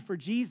hunting for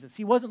Jesus.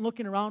 He wasn't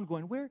looking around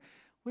going, where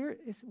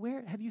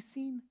have you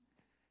seen?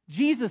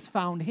 Jesus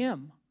found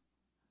him.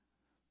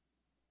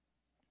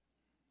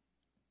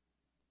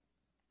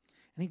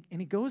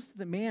 And he goes to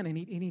the man, and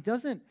he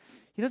doesn't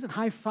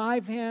high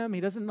five him.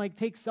 He doesn't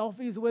take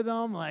selfies with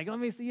him, like, let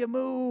me see you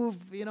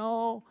move,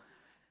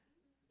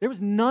 There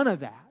was none of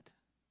that.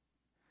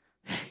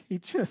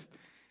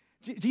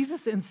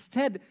 Jesus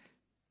instead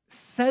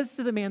says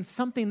to the man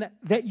something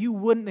that you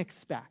wouldn't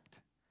expect.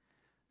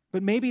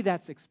 But maybe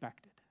that's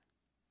expected.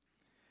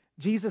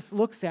 Jesus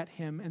looks at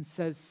him and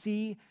says,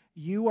 "See,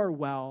 you are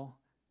well.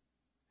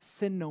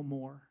 Sin no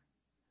more,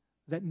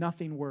 that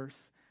nothing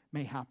worse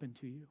may happen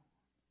to you."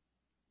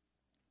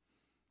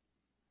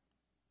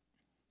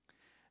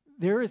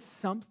 There is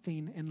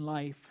something in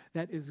life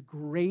that is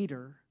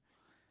greater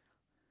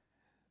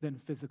than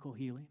physical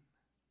healing.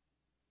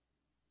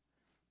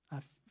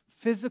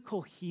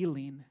 Physical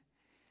healing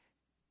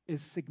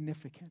is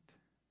significant.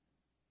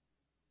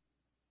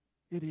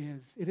 It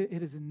is. It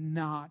is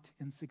not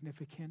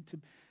insignificant.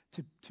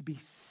 To be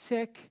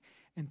sick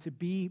and to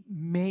be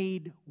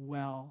made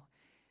well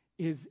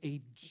is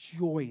a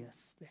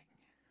joyous thing.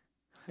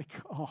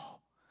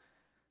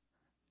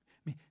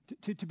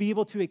 To be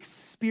able to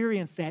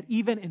experience that,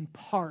 even in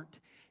part,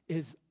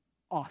 is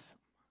awesome.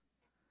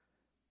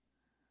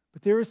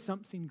 But there is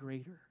something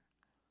greater.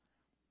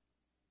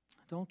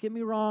 Don't get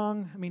me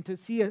wrong. To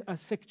see a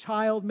sick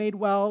child made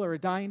well or a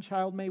dying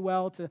child made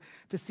well, to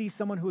see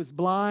someone who is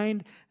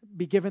blind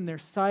be given their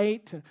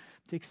sight, to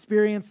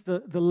experience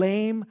the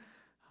lame,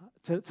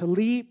 to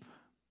leap,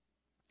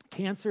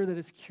 cancer that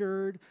is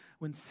cured,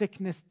 when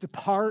sickness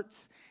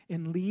departs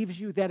and leaves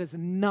you, that is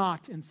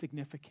not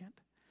insignificant.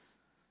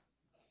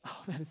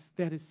 Oh,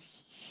 that is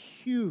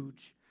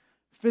huge.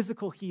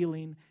 Physical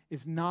healing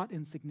is not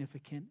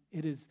insignificant.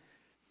 It is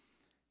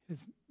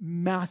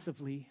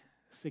massively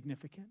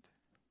significant.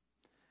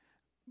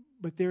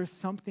 But there is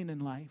something in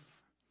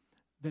life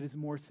that is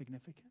more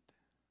significant.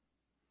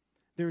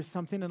 There is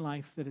something in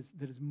life that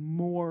is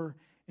more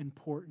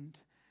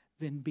important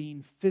than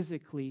being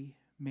physically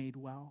made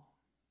well.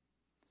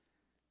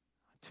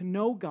 To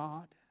know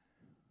God,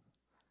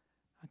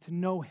 to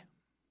know him,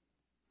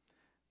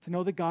 to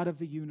know the God of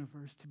the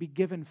universe, to be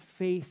given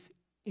faith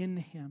in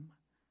him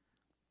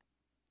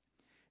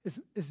is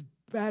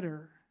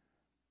better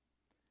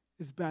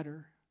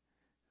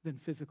than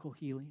physical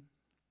healing.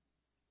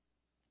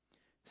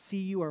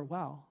 See, you are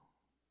well.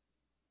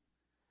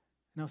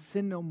 Now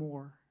sin no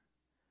more,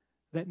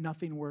 that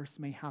nothing worse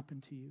may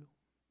happen to you.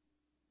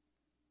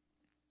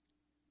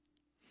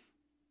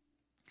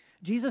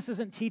 Jesus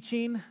isn't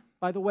teaching,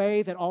 by the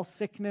way, that all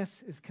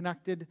sickness is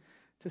connected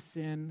to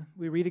sin.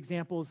 We read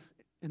examples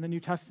in the New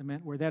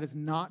Testament where that is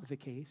not the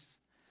case.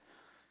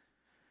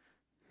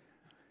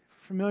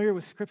 Familiar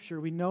with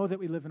Scripture, we know that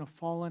we live in a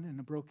fallen and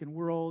a broken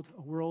world,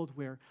 a world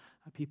where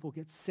people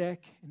get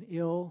sick and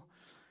ill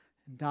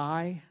and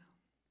die.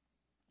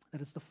 That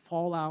is the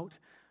fallout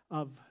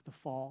of the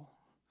fall.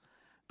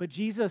 But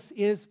Jesus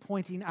is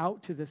pointing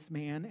out to this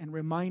man and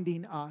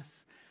reminding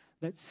us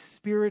that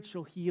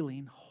spiritual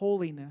healing,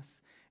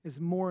 holiness, is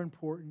more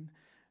important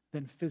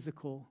than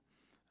physical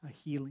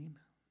healing.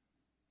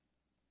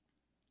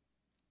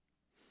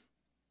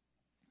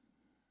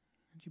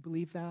 Do you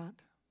believe that?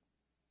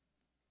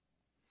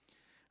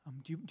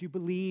 Do you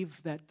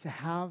believe that to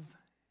have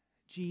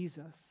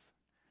Jesus,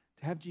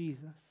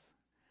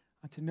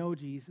 to know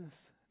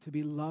Jesus, to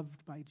be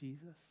loved by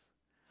Jesus,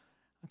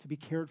 to be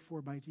cared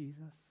for by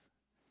Jesus,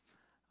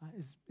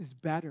 is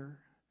better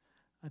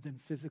than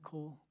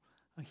physical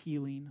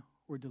healing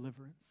or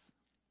deliverance?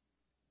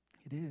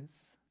 It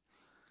is.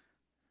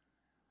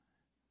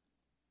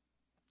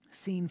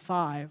 Scene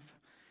 5.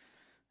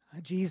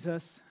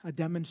 Jesus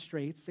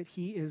demonstrates that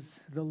he is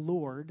the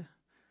Lord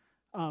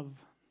of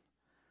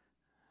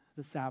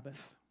the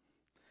Sabbath.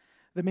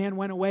 The man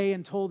went away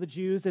and told the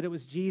Jews that it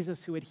was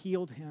Jesus who had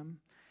healed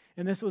him.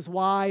 And this was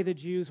why the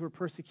Jews were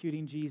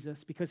persecuting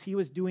Jesus, because he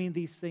was doing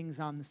these things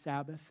on the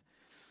Sabbath.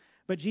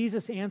 But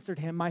Jesus answered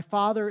him, "My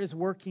Father is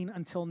working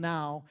until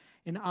now,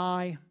 and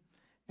I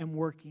am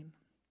working."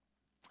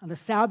 The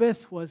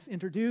Sabbath was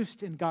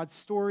introduced in God's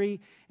story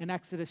in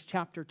Exodus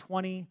chapter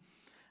 20.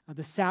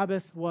 The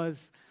Sabbath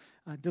was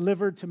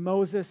delivered to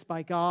Moses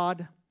by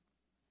God.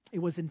 It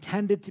was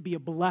intended to be a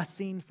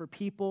blessing for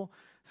people.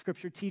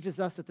 Scripture teaches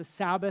us that the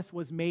Sabbath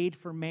was made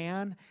for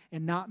man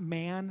and not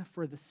man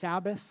for the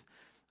Sabbath.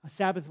 A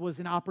Sabbath was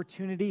an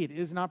opportunity, it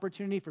is an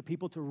opportunity for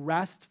people to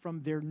rest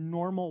from their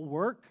normal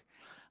work,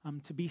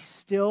 to be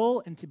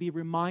still and to be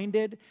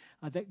reminded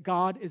that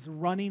God is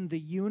running the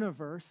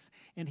universe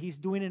and he's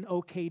doing an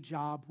okay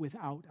job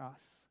without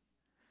us.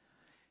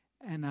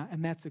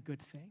 And that's a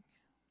good thing.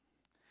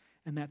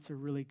 And that's a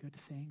really good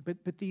thing.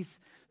 But these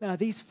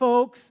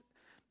folks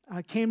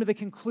came to the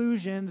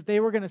conclusion that they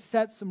were going to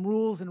set some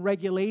rules and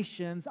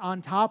regulations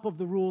on top of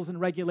the rules and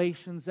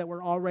regulations that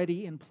were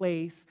already in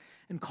place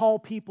and call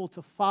people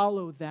to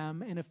follow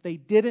them. And if they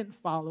didn't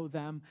follow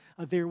them,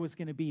 there was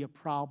going to be a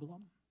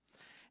problem.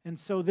 And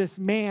so this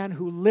man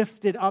who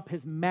lifted up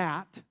his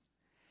mat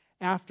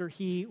after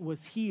he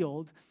was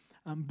healed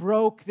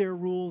broke their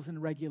rules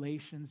and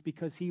regulations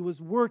because he was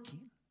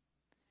working.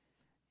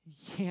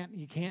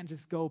 You can't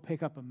just go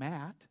pick up a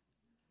mat.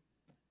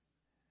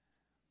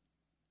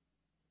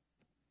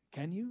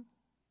 Can you?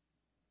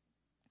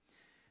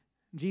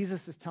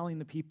 Jesus is telling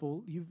the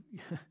people,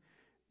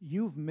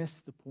 you've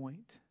missed the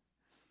point.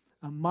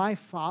 My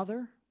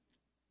Father,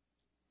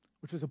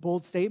 which was a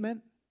bold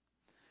statement,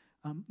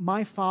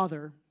 my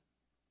Father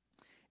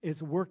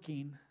is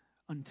working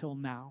until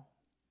now.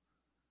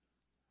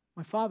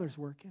 My Father's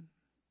working.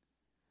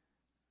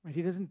 Right?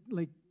 He doesn't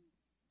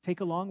take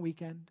a long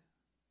weekend.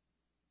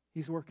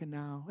 He's working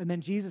now. And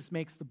then Jesus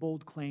makes the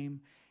bold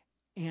claim,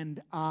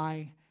 and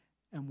I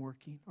am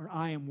working, or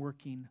I am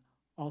working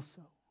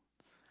also.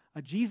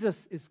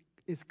 Jesus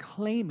is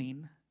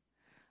claiming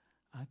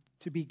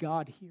to be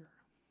God here.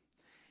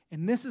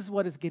 And this is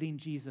what is getting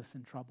Jesus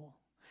in trouble.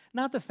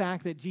 Not the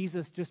fact that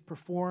Jesus just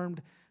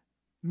performed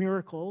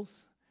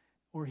miracles,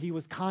 or he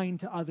was kind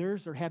to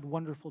others, or had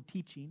wonderful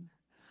teaching.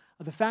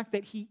 The fact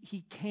that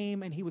he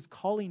came and he was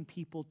calling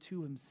people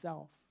to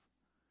himself.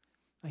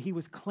 He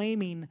was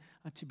claiming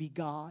to be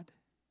God.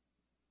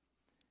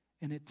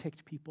 And it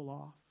ticked people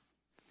off.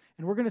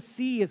 And we're going to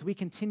see as we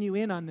continue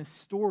in on this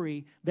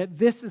story that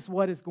this is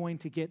what is going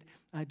to get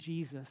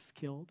Jesus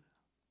killed.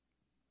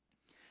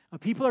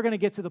 People are going to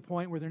get to the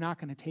point where they're not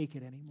going to take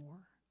it anymore.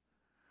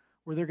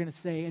 Where they're going to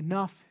say,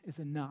 enough is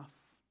enough.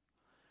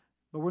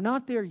 But we're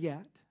not there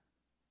yet.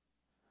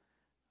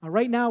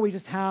 Right now, we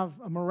just have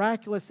a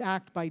miraculous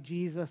act by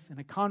Jesus and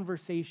a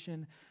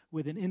conversation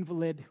with an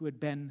invalid who had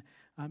been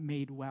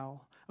made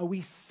well. We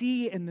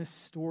see in this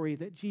story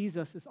that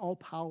Jesus is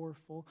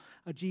all-powerful.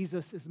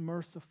 Jesus is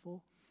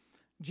merciful.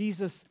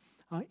 Jesus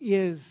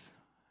is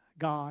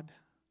God.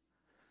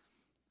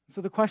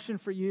 So the question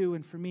for you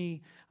and for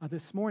me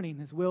this morning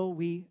is, will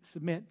we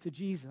submit to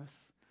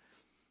Jesus?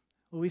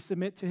 Will we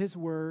submit to his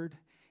word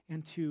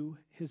and to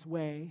his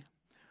way?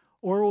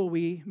 Or will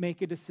we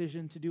make a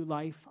decision to do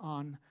life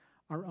on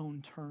our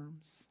own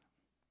terms?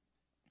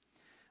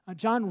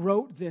 John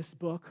wrote this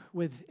book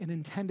with an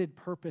intended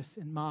purpose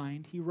in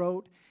mind. He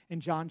wrote in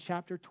John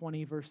chapter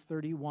 20, verse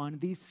 31,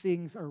 "These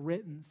things are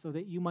written so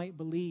that you might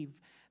believe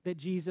that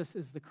Jesus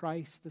is the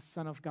Christ, the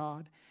Son of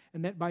God,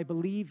 and that by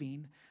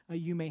believing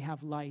you may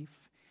have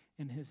life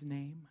in his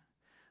name."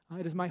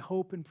 It is my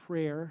hope and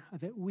prayer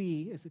that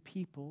we as a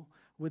people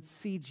would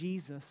see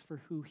Jesus for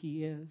who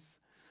he is,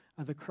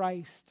 the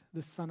Christ,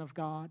 the Son of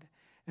God,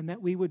 and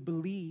that we would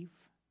believe,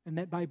 and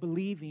that by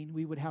believing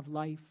we would have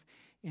life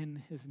in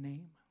his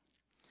name.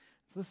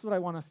 So this is what I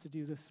want us to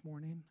do this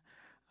morning.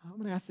 I'm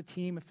going to ask the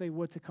team if they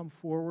would to come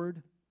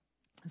forward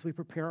as we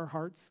prepare our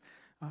hearts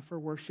for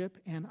worship.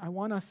 And I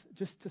want us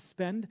just to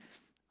spend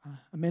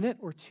a minute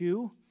or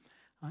two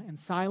in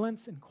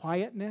silence and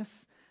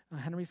quietness.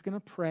 Henry's going to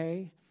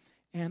pray.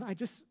 And I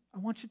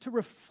want you to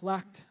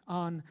reflect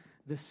on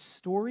this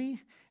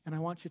story, and I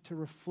want you to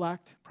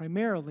reflect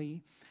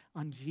primarily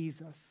on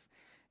Jesus.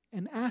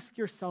 And ask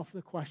yourself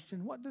the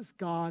question, what does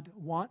God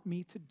want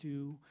me to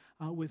do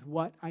with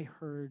what I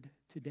heard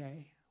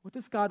today? What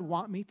does God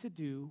want me to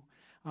do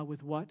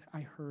with what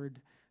I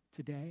heard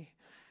today?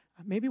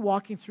 Maybe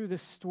walking through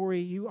this story,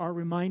 you are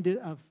reminded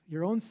of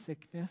your own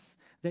sickness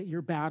that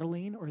you're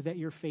battling or that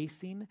you're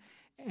facing.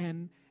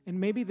 And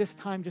maybe this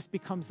time just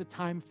becomes a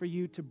time for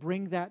you to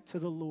bring that to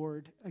the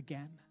Lord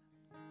again.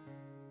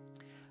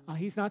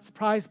 He's not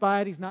surprised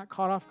by it. He's not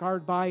caught off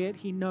guard by it.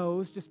 He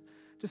knows.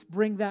 Just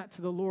bring that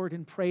to the Lord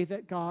and pray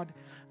that God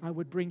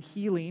would bring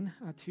healing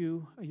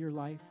to your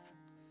life.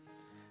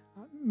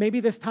 Maybe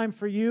this time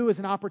for you is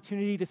an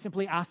opportunity to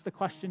simply ask the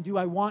question, do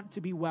I want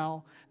to be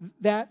well?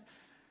 That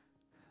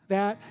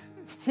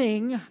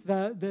thing,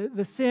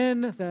 the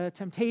sin, the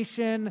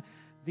temptation,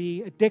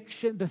 the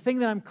addiction, the thing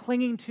that I'm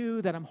clinging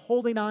to, that I'm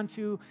holding on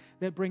to,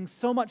 that brings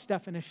so much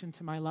definition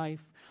to my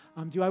life.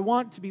 Do I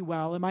want to be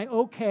well? Am I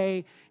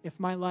okay if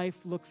my life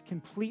looks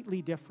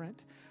completely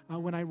different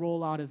when I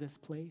roll out of this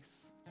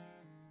place?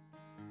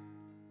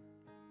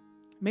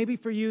 Maybe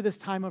for you, this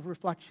time of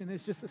reflection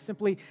is just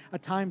simply a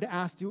time to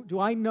ask, do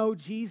I know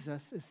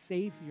Jesus as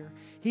Savior?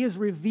 He is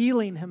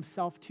revealing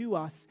himself to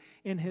us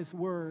in his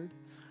word.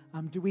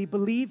 Do we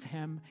believe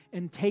him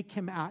and take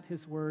him at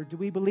his word? Do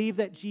we believe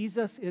that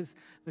Jesus is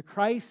the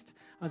Christ,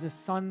 the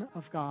Son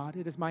of God?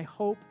 It is my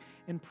hope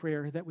and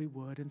prayer that we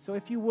would. And so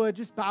if you would,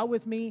 just bow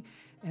with me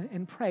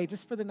and pray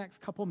just for the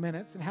next couple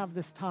minutes and have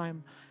this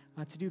time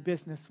to do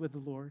business with the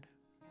Lord.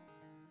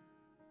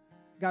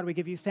 God, we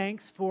give you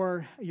thanks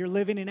for your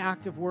living and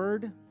active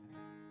word.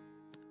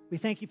 We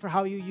thank you for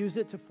how you use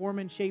it to form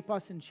and shape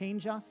us and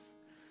change us.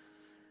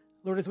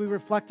 Lord, as we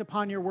reflect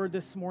upon your word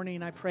this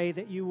morning, I pray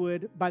that you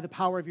would, by the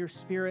power of your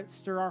Spirit,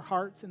 stir our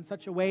hearts in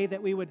such a way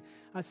that we would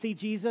see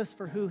Jesus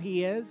for who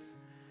he is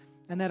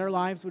and that our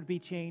lives would be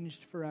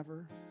changed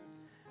forever.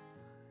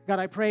 God,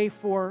 I pray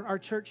for our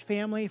church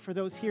family, for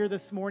those here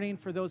this morning,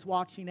 for those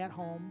watching at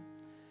home.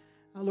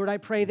 Lord, I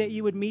pray that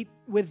you would meet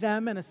with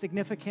them in a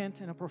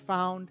significant and a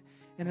profound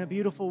and in a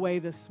beautiful way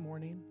this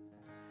morning.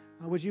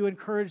 Would you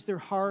encourage their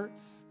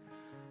hearts?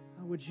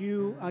 Would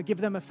you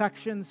give them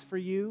affections for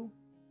you?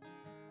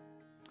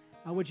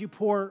 Would you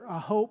pour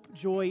hope,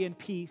 joy, and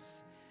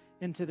peace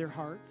into their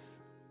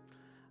hearts?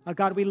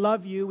 God, we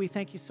love you. We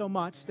thank you so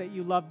much that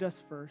you loved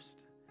us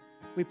first.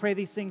 We pray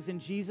these things in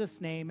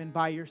Jesus' name and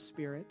by your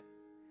Spirit.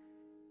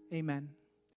 Amen.